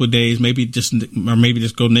a couple of days. Maybe just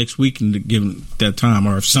go next week and give it that time.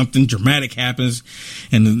 Or if something dramatic happens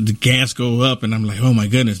and the gas go up and I'm like, oh my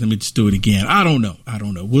goodness, let me just do it again. I don't know.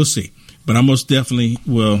 We'll see. But I most definitely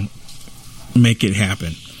will make it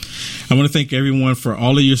happen. I want to thank everyone for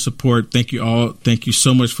all of your support. Thank you all. Thank you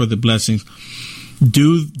so much for the blessings.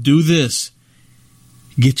 Do this.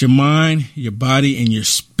 Get your mind, your body, and your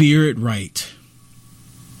spirit right.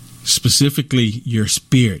 Specifically, your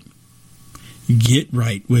spirit. Get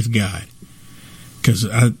right with God. Because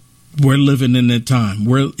we're living in that time.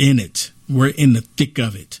 We're in it. We're in the thick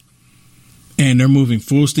of it. And they're moving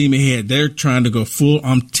full steam ahead. They're trying to go full.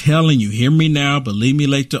 I'm telling you, hear me now, believe me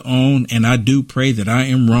later on. And I do pray that I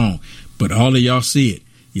am wrong. But all of y'all see it.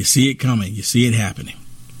 You see it coming. You see it happening.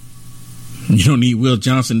 You don't need Will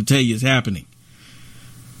Johnson to tell you it's happening.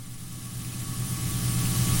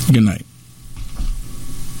 Good night.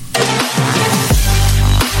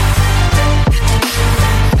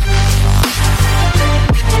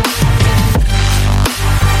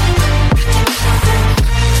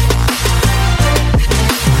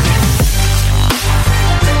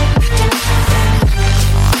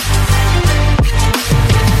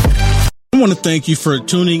 want to thank you for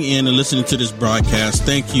tuning in and listening to this broadcast.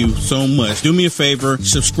 Thank you so much. Do me a favor,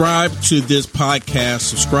 subscribe to this podcast,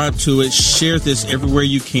 subscribe to it, share this everywhere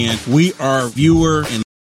you can. We are viewer and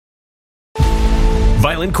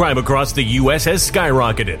Violent crime across the U.S. has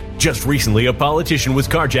skyrocketed. Just recently, a politician was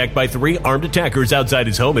carjacked by 3 armed attackers outside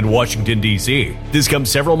his home in Washington, D.C. This comes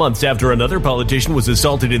several months after another politician was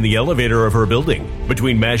assaulted in the elevator of her building.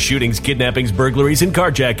 Between mass shootings, kidnappings, burglaries, and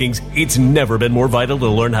carjackings, it's never been more vital to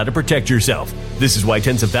learn how to protect yourself. This is why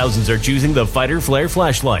tens of thousands are choosing the Fighter Flare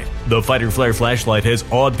flashlight. The Fighter Flare flashlight has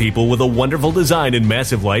awed people with a wonderful design and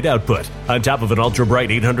massive light output. On top of an ultra-bright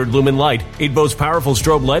 800-lumen light, it boasts powerful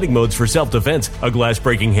strobe lighting modes for self-defense, a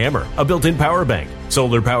glass-breaking hammer, a built-in power bank,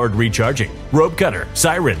 solar-powered recharging, rope cutter,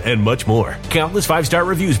 siren, and much more. Countless 5-star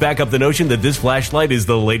reviews back up the notion that this flashlight is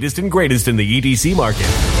the latest and greatest in the EDC market.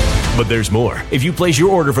 But there's more. If you place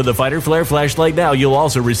your order for the Fighter Flare flashlight now, you'll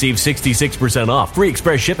also receive 66% off, free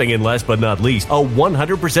express shipping, and last but not least, a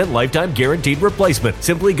 100% lifetime guaranteed replacement.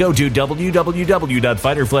 Simply go to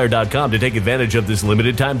www.fighterflare.com to take advantage of this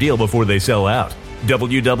limited time deal before they sell out.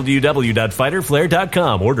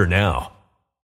 www.fighterflare.com. Order now.